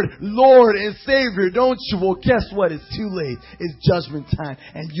word Lord and Savior, don't you? Well, guess what? It's too late. It's judgment time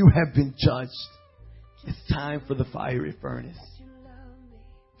and you have been judged. It's time for the fiery furnace.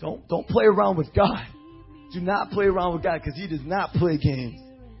 Don't play around with God. Do not play around with God because he does not play games.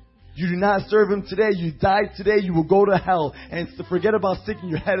 You do not serve him today. You die today. You will go to hell. And forget about sticking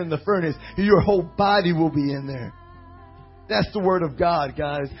your head in the furnace. Your whole body will be in there. That's the word of God,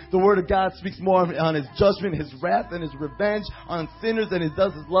 guys. The word of God speaks more on his judgment, his wrath, and his revenge on sinners than it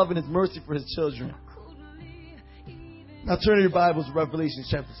does his love and his mercy for his children. Now turn to your Bibles to Revelation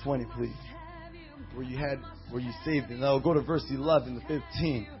chapter 20, please. Where you saved it. Now go to verse 11 to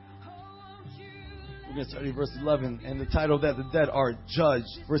 15. We're going to start at verse 11. And the title of that, the dead are judged.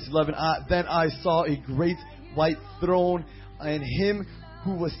 Verse 11, then I saw a great white throne and him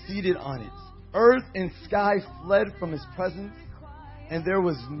who was seated on it. Earth and sky fled from his presence, and there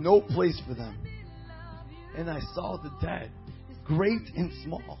was no place for them. And I saw the dead, great and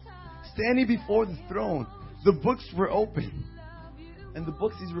small, standing before the throne. The books were open. And the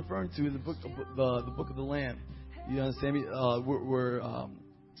books he's referring to is the book of the Lamb. You understand me?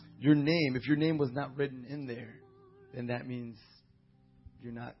 Your name, if your name was not written in there, then that means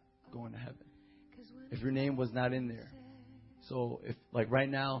you're not going to heaven. If your name was not in there. So if, like right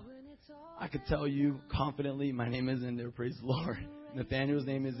now, I could tell you confidently, my name is in there, praise the Lord. Nathaniel's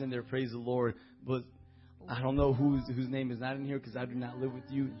name is in there, praise the Lord. But I don't know whose name is not in here because I do not live with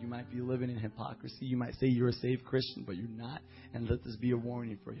you. You might be living in hypocrisy. You might say you're a saved Christian, but you're not. And let this be a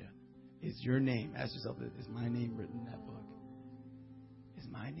warning for you. Is your name, ask yourself, is my name written in that book? Is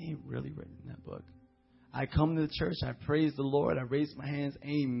my name really written in that book? I come to the church, I praise the Lord, I raise my hands,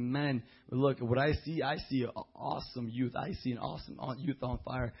 amen. But look, what I see an awesome youth. I see an awesome youth on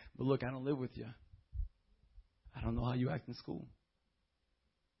fire. But look, I don't live with you. I don't know how you act in school.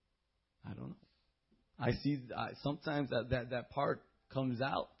 I don't know. I see sometimes that part comes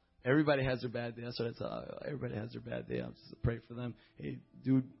out. Everybody has their bad day. That's what I tell. Everybody has their bad day. I'm just pray for them. Hey,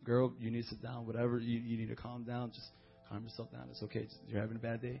 dude, girl, you need to sit down. Whatever, you need to calm down. Just calm yourself down. It's okay. You're having a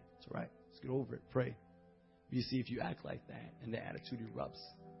bad day. It's all right. Just get over it. Pray. You see, if you act like that and the attitude erupts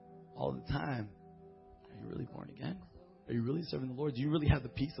all the time, are you really born again? Are you really serving the Lord? Do you really have the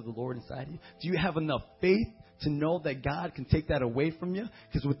peace of the Lord inside you? Do you have enough faith to know that God can take that away from you?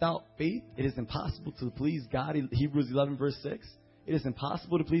 Because without faith, it is impossible to please God. Hebrews 11 verse 6. It is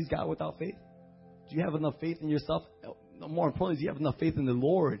impossible to please God without faith. Do you have enough faith in yourself? More importantly, do you have enough faith in the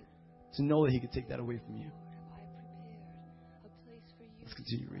Lord to know that he can take that away from you? Let's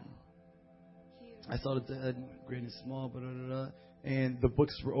continue reading. I saw the dead, great and small, and the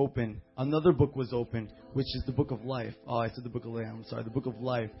books were open. Another book was open, which is the book of life. Oh, I said the book of Lamb. I'm sorry, the book of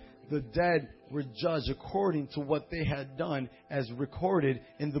life. The dead were judged according to what they had done as recorded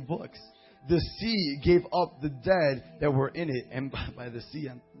in the books. The sea gave up the dead that were in it. And by the sea,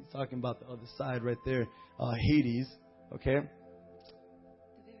 I'm talking about the other side right there, Hades. Okay?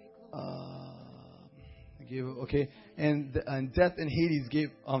 Okay, and death and Hades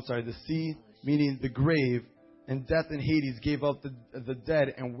the sea, meaning the grave, and death and Hades gave up the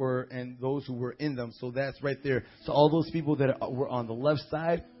dead and those who were in them. So that's right there. So all those people that were on the left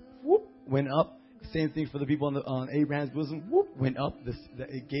side, whoop, went up. Same thing for the people on Abraham's bosom, whoop, went up.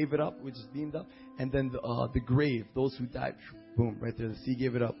 It gave it up, which is beamed up. And then the grave, those who died, boom, right there. The sea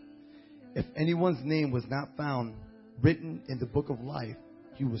gave it up. If anyone's name was not found written in the book of life,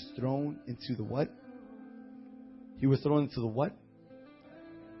 he was thrown into the what? He was thrown into the what?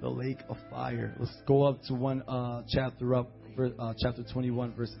 The lake of fire. Let's go up to one chapter up, chapter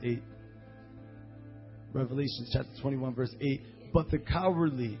 21, verse 8. Revelation chapter 21, verse 8. But the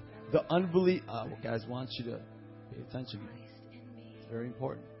cowardly, the unbelieving, guys, want you to pay attention. It's very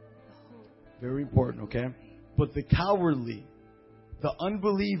important. Very important, okay? But the cowardly, the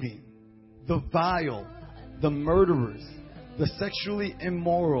unbelieving, the vile, the murderers, the sexually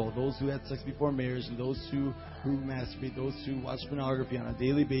immoral, those who had sex before marriage, and those who masturbate, those who watch pornography on a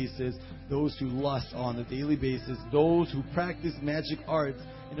daily basis, those who lust on a daily basis, those who practice magic arts,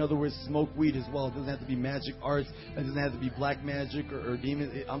 in other words, smoke weed as well. It doesn't have to be magic arts. It doesn't have to be black magic or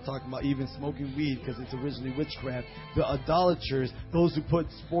demon. I'm talking about even smoking weed because it's originally witchcraft. The idolaters, those who put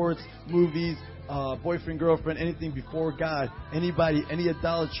sports, movies, boyfriend, girlfriend, anything before God, anybody, any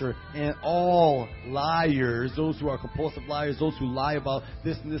idolater, and all liars, those who are compulsive liars, those who lie about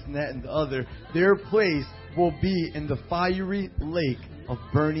this and this and that and the other, their place will be in the fiery lake of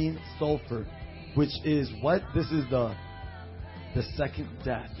burning sulfur, which is what? This is the second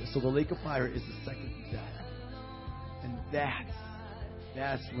death. So the lake of fire is the second death. And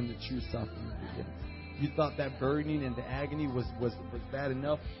that's when the true suffering begins. You thought that burning and the agony was bad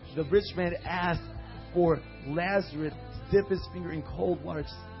enough. The rich man asked for Lazarus to dip his finger in cold water,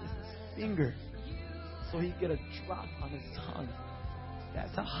 just his finger, so he'd get a drop on his tongue.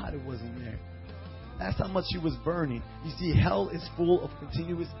 That's how hot it was in there. That's how much he was burning. You see, hell is full of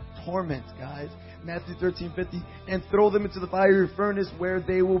continuous torment, guys. Matthew 13:50, and throw them into the fiery furnace where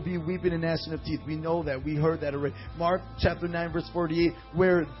they will be weeping and gnashing of teeth. We know that. We heard that already. Mark chapter 9, verse 48,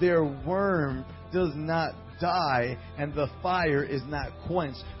 where their worm does not die and the fire is not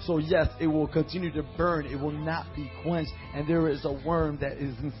quenched. So yes, it will continue to burn. It will not be quenched. And there is a worm that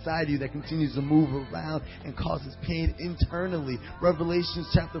is inside you that continues to move around and causes pain internally. Revelation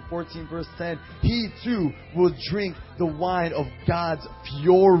chapter 14, verse 10, he too will drink the wine of God's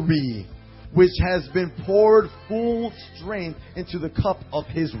fury, which has been poured full strength into the cup of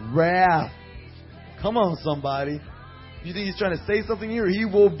his wrath. Come on, somebody. You think he's trying to say something here? He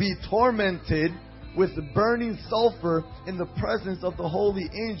will be tormented with the burning sulfur in the presence of the holy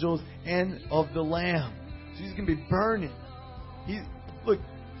angels and of the Lamb. So he's going to be burning.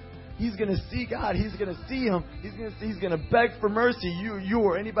 He's going to see God. He's going to see Him. He's going to beg for mercy. You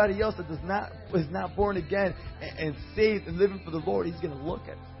or anybody else that is not born again and saved and living for the Lord. He's going to look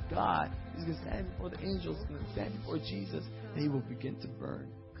at God. He's going to stand before the angels. He's going to stand before Jesus, and he will begin to burn.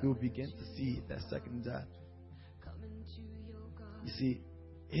 He will begin to see that second death. You see,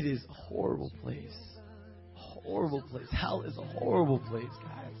 it is a horrible place. Horrible place. Hell is a horrible place,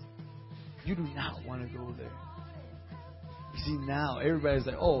 guys. You do not want to go there. You see, now everybody's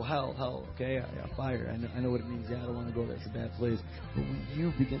like, oh, hell, okay, yeah, fire. I know what it means. Yeah, I don't want to go there. It's a bad place. But when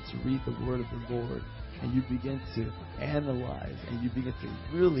you begin to read the word of the Lord, and you begin to analyze, and you begin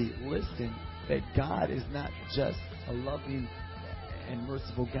to really listen, that God is not just a loving and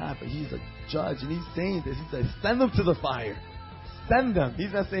merciful God, but He's a judge. And He's saying this. He says, send them to the fire. Send them.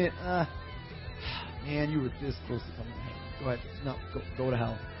 He's not saying, man, you were this close to coming to hell. Go ahead. No, go to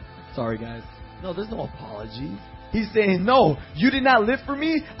hell. Sorry, guys. No, there's no apologies. He's saying, no, you did not live for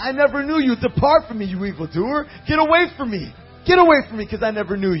me. I never knew you. Depart from me, you evildoer. Get away from me. Get away from me, because I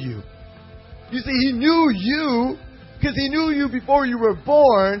never knew you. You see, He knew you because He knew you before you were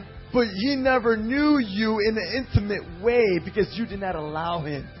born, but He never knew you in an intimate way because you did not allow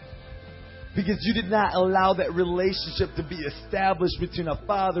Him. Because you did not allow that relationship to be established between a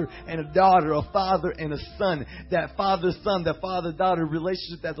father and a daughter, a father and a son. That father-son, that father-daughter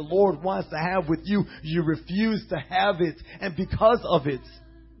relationship that the Lord wants to have with you, you refuse to have it. And because of it,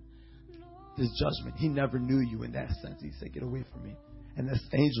 there's judgment. He never knew you in that sense. He said, get away from me. And this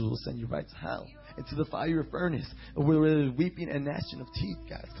angel will send you right to hell, into the fiery furnace, where there's weeping and gnashing of teeth,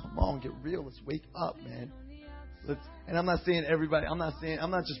 guys. Come on, get real. Let's wake up, man. And I'm not saying everybody. I'm not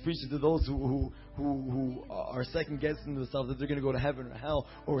just preaching to those who are second guessing themselves that they're going to go to heaven or hell,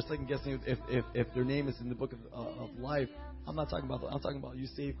 or second guessing if their name is in the book of life. I'm not talking about that. I'm talking about you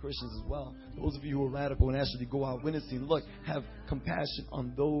saved Christians as well. Those of you who are radical and actually go out witnessing. Look, have compassion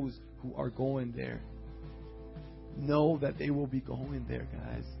on those who are going there. Know that they will be going there,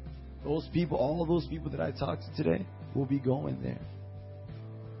 guys. Those people, all those people that I talked to today, will be going there.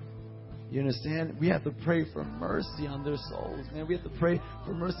 You understand? We have to pray for mercy on their souls, man. We have to pray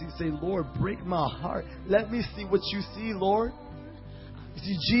for mercy and say, Lord, break my heart. Let me see what you see, Lord. You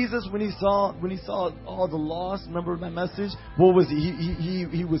see, Jesus, when he saw all the lost, remember my message? What was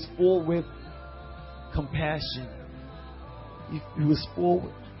he was full with compassion. He was full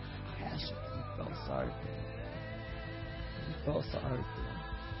with compassion. He felt sorry for them. He felt sorry for them.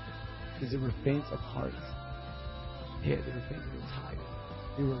 Because they were faint of heart. Yeah, they were faint, they were tired.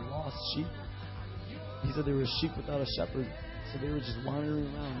 They were lost sheep. He said they were sheep without a shepherd. So they were just wandering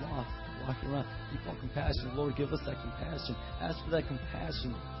around, lost, walking around. He felt compassion. Lord, give us that compassion. Ask for that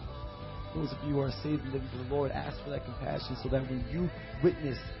compassion. Those of you who are saved and living for the Lord, ask for that compassion so that when you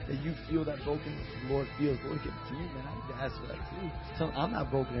witness, that you feel that brokenness the Lord feels. Lord, give it to me, man. I need to ask for that too. So I'm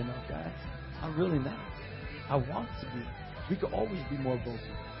not broken enough, guys. I'm really not. I want to be. We could always be more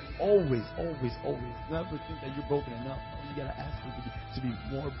broken. Always, always, always. Never think that you're broken enough. You gotta ask for to be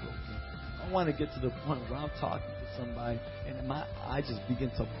more broken. I want to get to the point where I'm talking to somebody and I just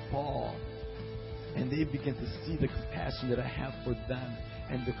begin to bawl, and they begin to see the compassion that I have for them,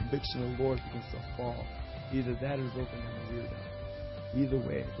 and the conviction of the Lord begins to fall. Either that or broken and a weirdo. Either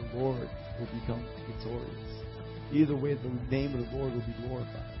way, the Lord will become victorious. Either way, the name of the Lord will be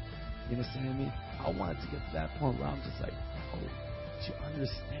glorified. You understand me? I want to get to that point where I'm just like, oh, do you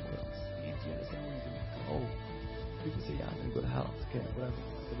understand what I'm saying? Do you understand where I'm going to go? People say, yeah, I'm going to go to hell. It's okay, whatever.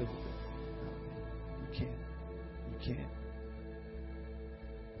 To live with it. No, man. You can't. You can't.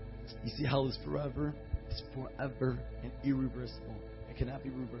 You see, hell is forever. It's forever and irreversible. It cannot be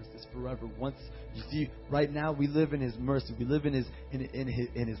reversed. It's forever. Once you see, right now we live in His mercy. We live in His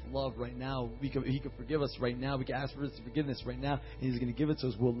love right now. He can forgive us right now. We can ask for His forgiveness right now, and He's going to give it to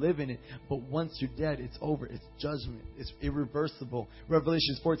us. We'll live in it. But once you're dead, it's over. It's judgment. It's irreversible.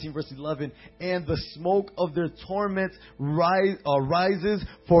 Revelation 14 verse 11. And the smoke of their torment rises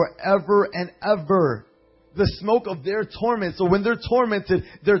forever and ever. The smoke of their torment. So when they're tormented,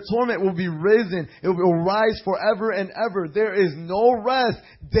 their torment will be risen. It will rise forever and ever. There is no rest,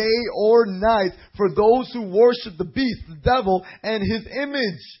 day or night, for those who worship the beast, the devil, and his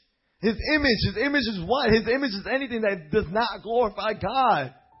image. His image is what? His image is anything that does not glorify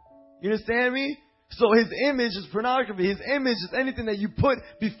God. You understand me? So his image is pornography. His image is anything that you put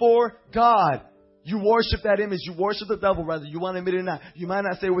before God. You worship that image. You worship the devil, rather. You want to admit it or not. You might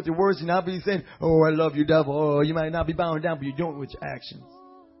not say it with your words. You're not be saying, oh, I love you, devil. Oh, you might not be bowing down, but you're doing it with your actions.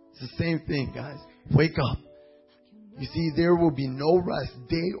 It's the same thing, guys. Wake up. You see, there will be no rest,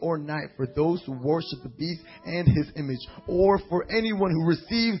 day or night, for those who worship the beast and his image, or for anyone who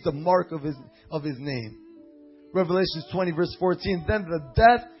receives the mark of his name. Revelation 20, verse 14. Then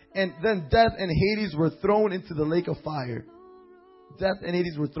death and Hades were thrown into the lake of fire. Death and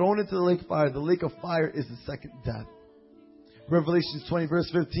Hades were thrown into the lake of fire. The lake of fire is the second death. Revelation 20 verse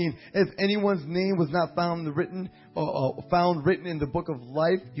 15. If anyone's name was not found written in the book of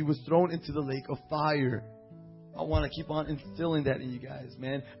life, he was thrown into the lake of fire. I want to keep on instilling that in you guys,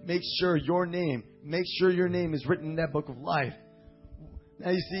 man. Make sure your name is written in that book of life.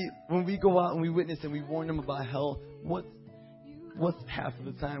 Now you see, when we go out and we witness and we warn them about hell, what's half of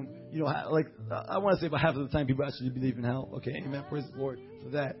the time, I want to say about half of the time people actually believe in hell. Okay, amen, praise the Lord for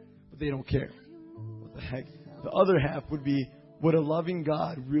that. But they don't care. What the heck? The other half would be, would a loving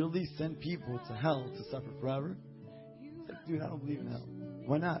God really send people to hell to suffer forever? It's like, dude, I don't believe in hell.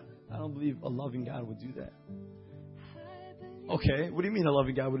 Why not? I don't believe a loving God would do that. Okay, what do you mean a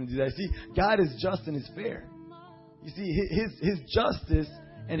loving God wouldn't do that? See, God is just and is fair. You see, his justice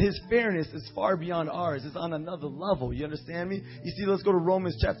and his fairness is far beyond ours. It's on another level. You understand me? You see, let's go to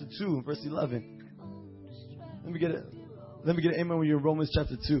Romans chapter 2, verse 11. Let me get an amen when you're in Romans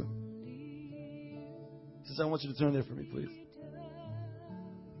chapter 2. Sister, I want you to turn there for me, please.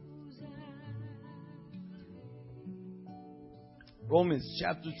 Romans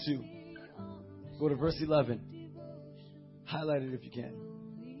chapter 2. Go to verse 11. Highlight it if you can.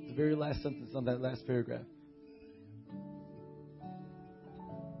 The very last sentence on that last paragraph.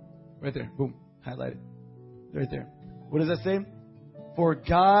 Right there. Boom. Highlight it. Right there. What does that say? For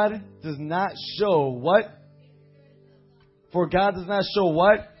God does not show what? For God does not show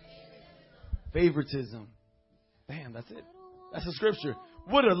what? Favoritism. Bam, that's it. That's the scripture.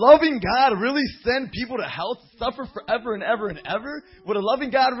 Would a loving God really send people to hell to suffer forever and ever and ever? Would a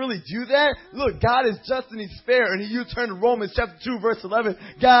loving God really do that? Look, God is just and He's fair. And you turn to Romans chapter 2, verse 11.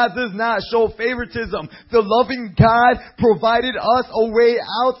 God does not show favoritism. The loving God provided us a way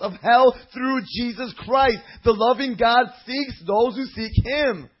out of hell through Jesus Christ. The loving God seeks those who seek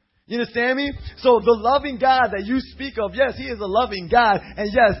Him. You understand me? So the loving God that you speak of, yes, He is a loving God.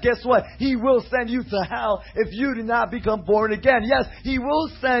 And yes, guess what? He will send you to hell if you do not become born again. Yes, He will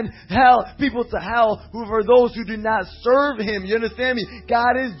send people to hell who are those who do not serve Him. You understand me?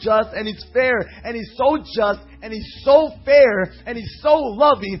 God is just and He's fair. And He's so just and He's so fair and He's so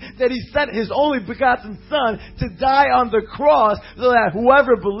loving that He sent His only begotten Son to die on the cross so that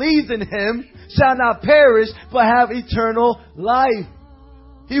whoever believes in Him shall not perish but have eternal life.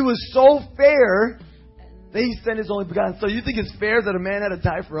 He was so fair that He sent His only begotten Son. You think it's fair that a man had to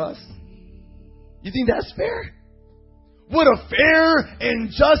die for us? You think that's fair? Would a fair and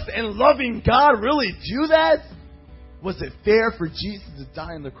just and loving God really do that? Was it fair for Jesus to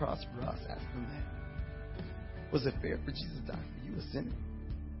die on the cross for us? Ask Him that. Was it fair for Jesus to die for you, a sinner?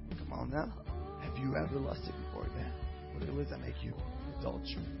 Come on now. Have you ever lusted before that? What does that make you?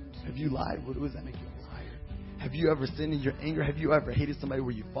 Adultery. Have you lied? What does that make you? Have you ever sinned in your anger? Have you ever hated somebody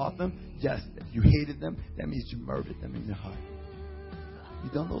where you fought them? Yes. If you hated them, that means you murdered them in your heart. You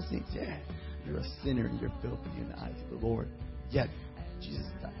done those things? Yeah. You're a sinner and you're filthy in the eyes of the Lord. Yet, Jesus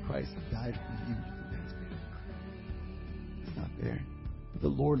Christ died for you. That's fair. It's not fair. But the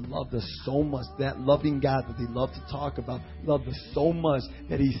Lord loved us so much. That loving God that they love to talk about loved us so much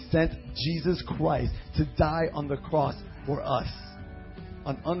that He sent Jesus Christ to die on the cross for us.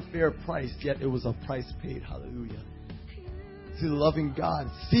 An unfair price, yet it was a price paid. Hallelujah. See, the loving God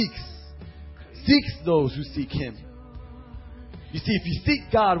seeks those who seek Him. You see, if you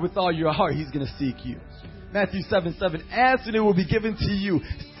seek God with all your heart, He's going to seek you. Matthew 7:7, ask and it will be given to you.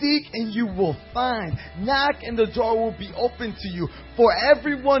 Seek and you will find. Knock and the door will be open to you. For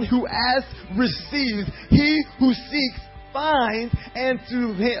everyone who asks receives. He who seeks finds. And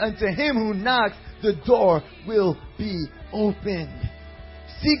to him who knocks, the door will be opened.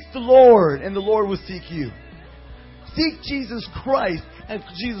 Seek the Lord, and the Lord will seek you. Seek Jesus Christ, and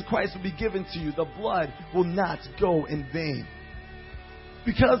Jesus Christ will be given to you. The blood will not go in vain.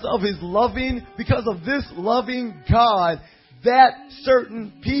 Because of this loving God, that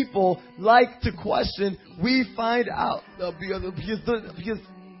certain people like to question, we find out. Because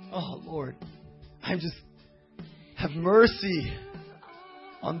oh Lord, have mercy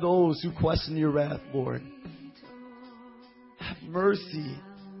on those who question your wrath, Lord. Have mercy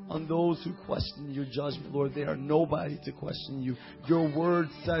on those who question your judgment, Lord. They are nobody to question you. Your word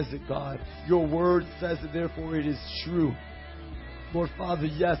says it, God. Your word says it, therefore it is true. Lord Father,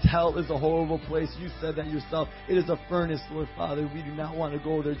 yes, hell is a horrible place. You said that yourself. It is a furnace, Lord Father. We do not want to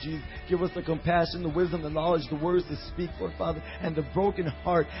go there, Jesus. Give us the compassion, the wisdom, the knowledge, the words to speak, Lord Father, and the broken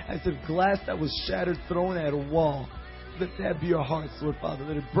heart as if glass that was shattered, thrown at a wall. Let that be our hearts, Lord Father.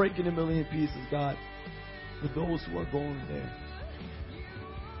 Let it break in a million pieces, God, for those who are going there.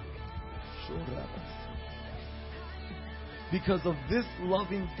 Because of this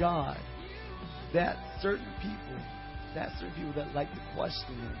loving God, that certain people that like to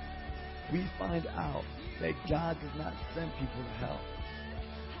question Him, we find out that God does not send people to hell.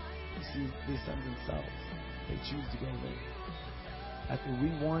 You see, they send themselves. They choose to go there. After we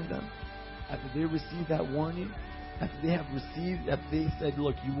warn them, after they receive that warning, after they said,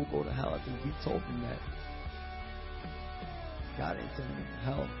 look, you will go to hell, after we told them that, God ain't sending them to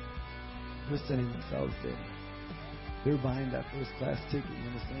hell. They're sending themselves there. They're buying that first class ticket. You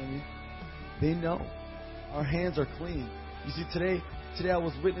understand me? They know. Our hands are clean. You see, today I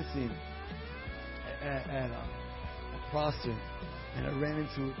was witnessing at Prosser, and I ran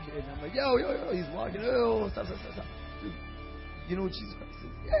into a kid, and I'm like, yo, he's walking. Oh, stop. Dude, you know what Jesus Christ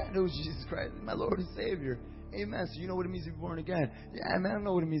is? Yeah, I know what Jesus Christ is. My Lord and Savior. Amen. So you know what it means to be born again? Yeah, man, I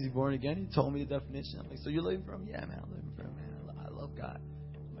know what it means to be born again. He told me the definition. I'm like, so you're living for Him? Yeah, man, I'm living for Him, man. I love God.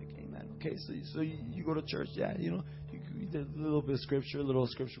 Okay, so you go to church, yeah, you know, you did a little bit of scripture, little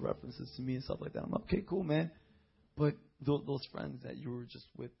scripture references to me and stuff like that. I'm like, okay, cool, man. But those friends that you were just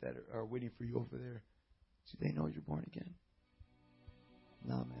with that are waiting for you over there, do they know you're born again?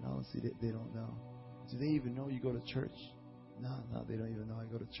 No, man, honestly, they don't know. Do they even know you go to church? No, they don't even know I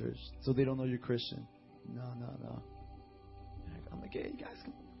go to church. So they don't know you're Christian? No. I'm like, hey, guys,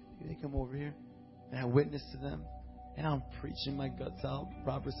 they come over here. And I witness to them. And I'm preaching my guts out.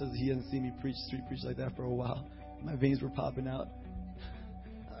 Robert says he hasn't seen me street preach like that for a while. My veins were popping out.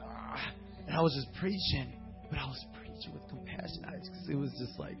 And I was just preaching. But I was preaching with compassion. It was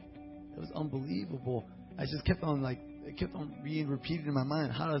just like, it was unbelievable. I just kept on being repeated in my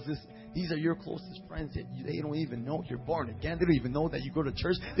mind. How does this, these are your closest friends that they don't even know you're born again. They don't even know that you go to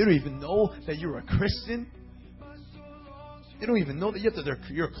church. They don't even know that you're a Christian. They don't even know that they're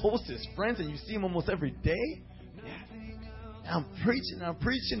your closest friends and you see them almost every day. And I'm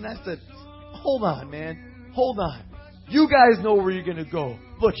preaching. And I said, hold on, man. Hold on. You guys know where you're going to go.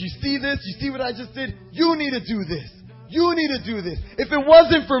 Look, you see this? You see what I just did? You need to do this. You need to do this. If it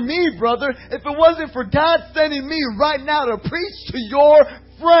wasn't for me, brother, if it wasn't for God sending me right now to preach to your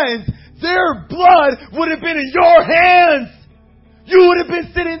friends, their blood would have been in your hands. You would have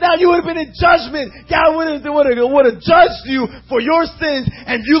been sitting down. You would have been in judgment. God would have judged you for your sins.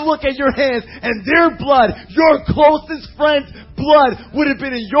 And you look at your hands and their blood, your closest friend's blood would have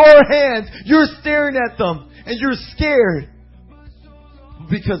been in your hands. You're staring at them and you're scared.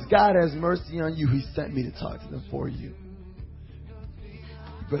 Because God has mercy on you, He sent me to talk to them for you.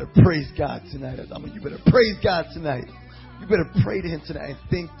 You better praise God tonight. You better praise God tonight. You better pray to Him tonight and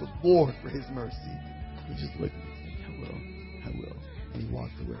thank the Lord for His mercy. He just looked at me and said, I will. And He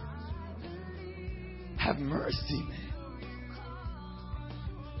walked away. Have mercy, man.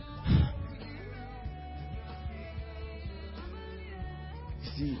 You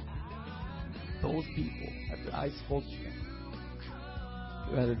see, those people, after I spoke to them,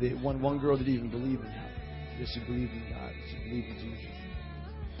 rather one girl didn't even believe in Him. She believed in God. She believed in Jesus.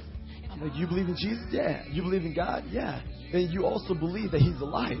 I'm like, you believe in Jesus? Yeah. You believe in God? Yeah. Then you also believe that He's a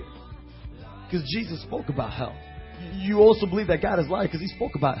liar. Because Jesus spoke about hell. You also believe that God is a liar because He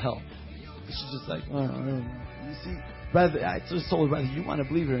spoke about hell. She's just like, oh, you see, I just told her, whether you want to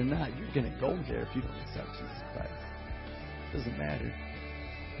believe it or not, you're going to go there if you don't accept Jesus Christ. It doesn't matter.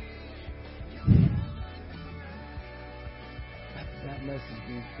 That message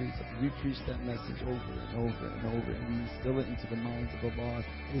being preached, we preach that message over and over and over, and we instill it into the minds of the lost.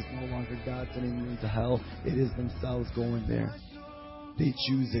 It is no longer God sending them into hell. It is themselves going there. They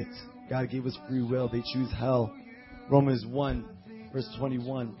choose it. God gave us free will. They choose hell. Romans 1, verse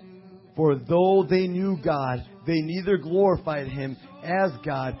 21. For though they knew God, they neither glorified Him as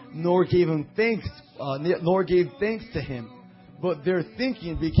God, nor gave thanks to Him. But their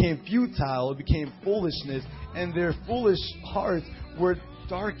thinking became futile, it became foolishness, and their foolish hearts were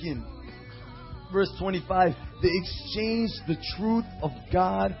darkened. Verse 25, they exchanged the truth of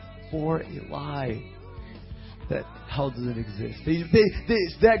God for a lie. That hell doesn't exist.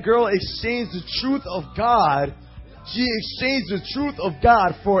 That girl exchanged the truth of God. She exchanged the truth of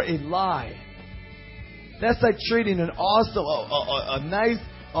God for a lie. That's like trading an awesome, a nice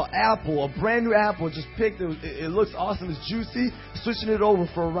apple, a brand new apple, just picked. It looks awesome, it's juicy, switching it over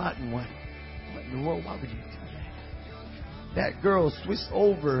for a rotten one. What in the world? Why would you do that? That girl switched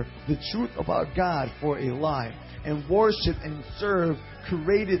over the truth about God for a lie and worshiped and served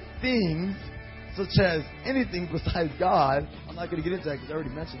created things such as anything besides God. I'm not going to get into that because I already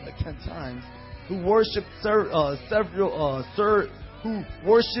mentioned it like 10 times. Who worshiped who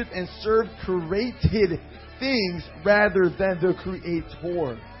worshiped and served created things rather than the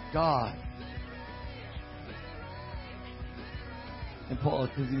Creator, God. And Paul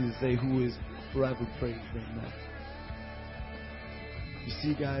continues to say, who is forever praised. Amen. You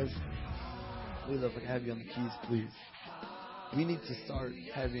see, guys, we love to have you on the keys, please. We need to start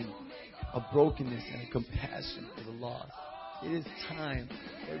having a brokenness and a compassion for the lost. It is time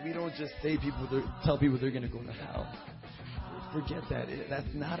that we don't just tell people they're going to go to hell. Forget that. That's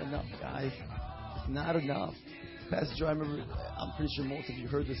not enough, guys. It's not enough. Pastor Joe, I'm pretty sure most of you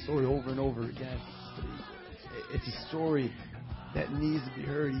heard this story over and over again. It's a story that needs to be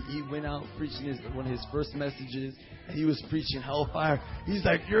heard. He went out preaching one of his first messages, and he was preaching hellfire. He's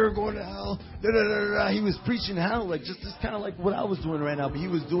like, you're going to hell. Da, da, da, da. He was preaching hell, like just kind of like what I was doing right now, but he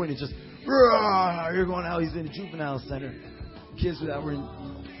was doing it just, you're going to hell. He's in a juvenile center. Kids that were in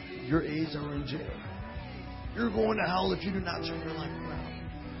your age that were in jail. You're going to hell if you do not turn your life around.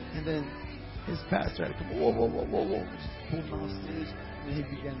 And then his pastor had to come, whoa. Just pulled him off stage. And then he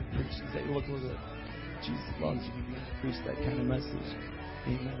began to preach. He said, look, Jesus loves you. He began to preach that kind of message.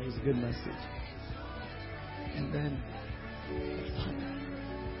 Amen. It was a good message. And then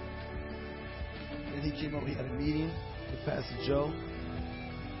he came up, he had a meeting with Pastor Joe.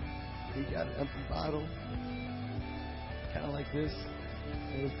 He got an empty bottle. Kind of like this.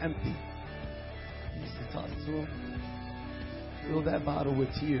 It was empty. He used to talk to him. Fill that bottle with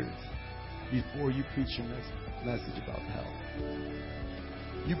tears before you preach your message about hell.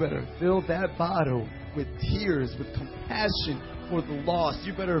 You better fill that bottle with tears, with compassion for the lost.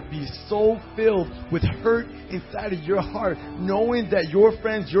 You better be so filled with hurt inside of your heart, knowing that your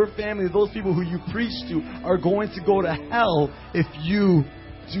friends, your family, those people who you preach to are going to go to hell if you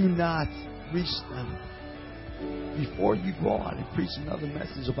do not reach them. Before you go out and preach another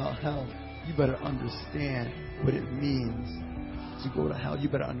message about hell, you better understand what it means to go to hell. You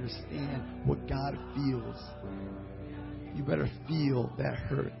better understand what God feels. You better feel that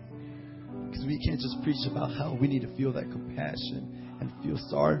hurt. Because we can't just preach about hell. We need to feel that compassion and feel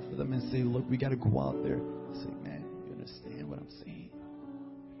sorry for them and say, look, we got to go out there and say, man, you're going to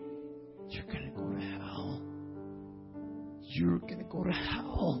you're going to go to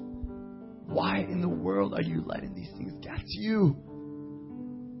hell. Why in the world are you letting these things get to you?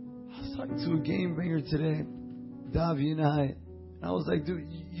 I was talking to a game banger today, Davi and I was like, dude,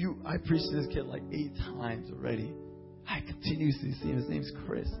 I preached to this kid like 8 times already. I continuously see him. His name's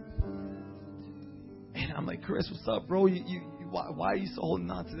Chris. And I'm like, Chris, what's up, bro? Why are you still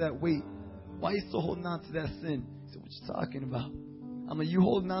holding on to that weight? Why are you still holding on to that sin? He said, what you talking about? I'm like, you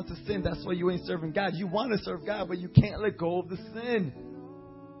holding on to sin. That's why you ain't serving God. You want to serve God, but you can't let go of the sin.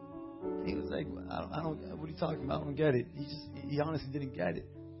 And he was like, I don't, what are you talking about? I don't get it. He honestly didn't get it.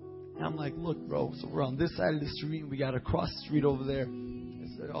 And I'm like, look, bro, so we're on this side of the street, and we got to cross the street over there.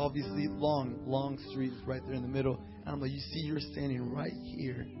 It's obviously long street right there in the middle. And I'm like, you see, you're standing right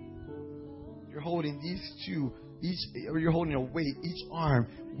here. You're holding these two, or you're holding a weight, each arm.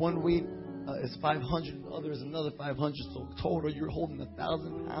 One weight is 500, the other is another 500. So total, you're holding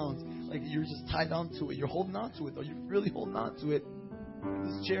 1,000 pounds. Like you're just tied onto it. You're holding on to it, though. You're really holding on to it.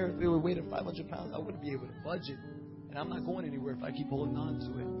 This chair, if it would weigh 500 pounds, I wouldn't be able to budge it. And I'm not going anywhere if I keep holding on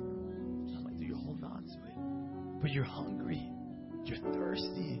to it. I'm like, dude, you're holding on to it. But you're hungry. You're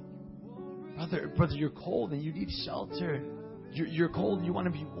thirsty. Brother, you're cold and you need shelter. You're cold and you want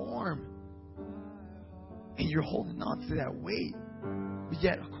to be warm. And you're holding on to that weight. But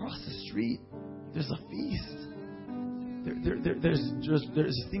yet across the street, there's a feast.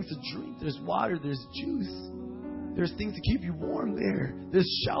 There's things to drink. There's water. There's juice. There's things to keep you warm there. There's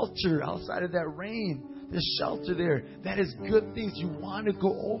shelter outside of that rain. There's shelter there. That is good things. You want to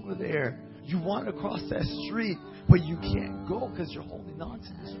go over there. You want to cross that street, but you can't go because you're holding on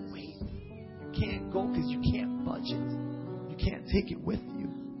to this weight. You can't go because you can't budge it. You can't take it with you.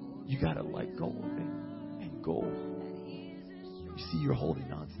 You got to let go of it and go. You see, you're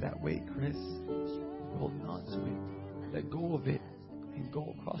holding on to that weight, Chris. You're holding on to it. Let go of it and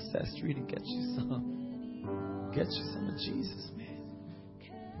go across that street and get you some. Get you some of Jesus, man.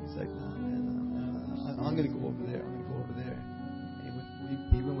 He's like, no, man, I'm going to go over there. I'm going to go over there. And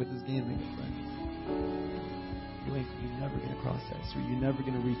he went with his game, friends. You're never going to cross that street. You're never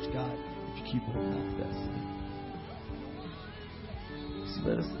going to reach God if you keep holding on to that sin. So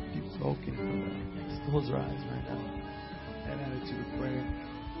let us be broken from that. Just close our eyes right now. That attitude of prayer.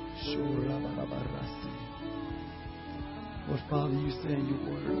 Lord Father, you say in your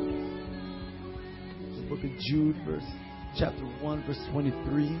word, the book of Jude, chapter 1, verse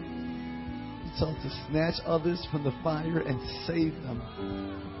 23, you tell us to snatch others from the fire and save them.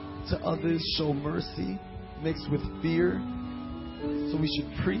 To others show mercy mixed with fear. So we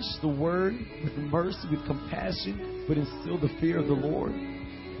should preach the word with mercy, with compassion, but instill the fear of the Lord,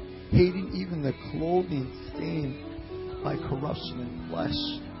 hating even the clothing stained by corruption and flesh.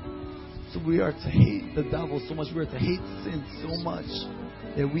 So we are to hate the devil so much, we are to hate sin so much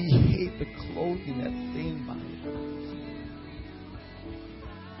that we hate the clothing that's stained by it.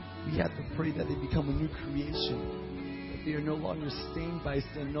 We have to pray that they become a new creation, that they are no longer stained by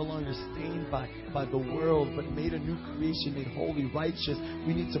sin, no longer stained by the world, but made a new creation, made holy, righteous.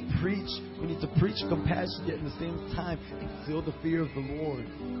 We need to preach compassion, yet at the same time instill the fear of the Lord.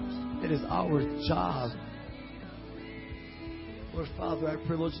 It is our job. Lord Father, I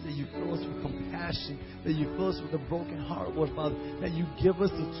pray, Lord, that you fill us with compassion, that you fill us with a broken heart, Lord Father, that you give us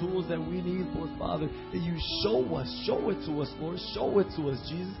the tools that we need, Lord Father, that you show it to us, Lord, show it to us,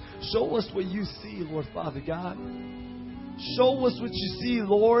 Jesus. Show us what you see, Lord Father God. Show us what you see,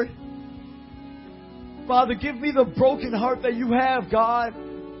 Lord. Father, give me the broken heart that you have, God.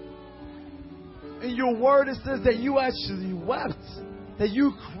 In your word, it says that you actually wept, that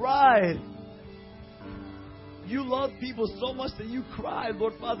you cried. You love people so much that you cried,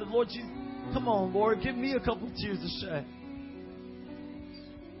 Lord Father, Lord Jesus. Come on, Lord, give me a couple of tears to shed.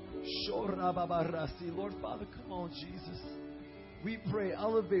 Lord Father, come on, Jesus. We pray,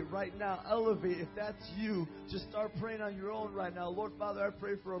 elevate right now, elevate. If that's you, just start praying on your own right now. Lord Father, I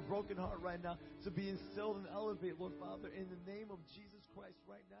pray for a broken heart right now to be instilled and elevate, Lord Father, in the name of Jesus Christ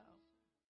right now.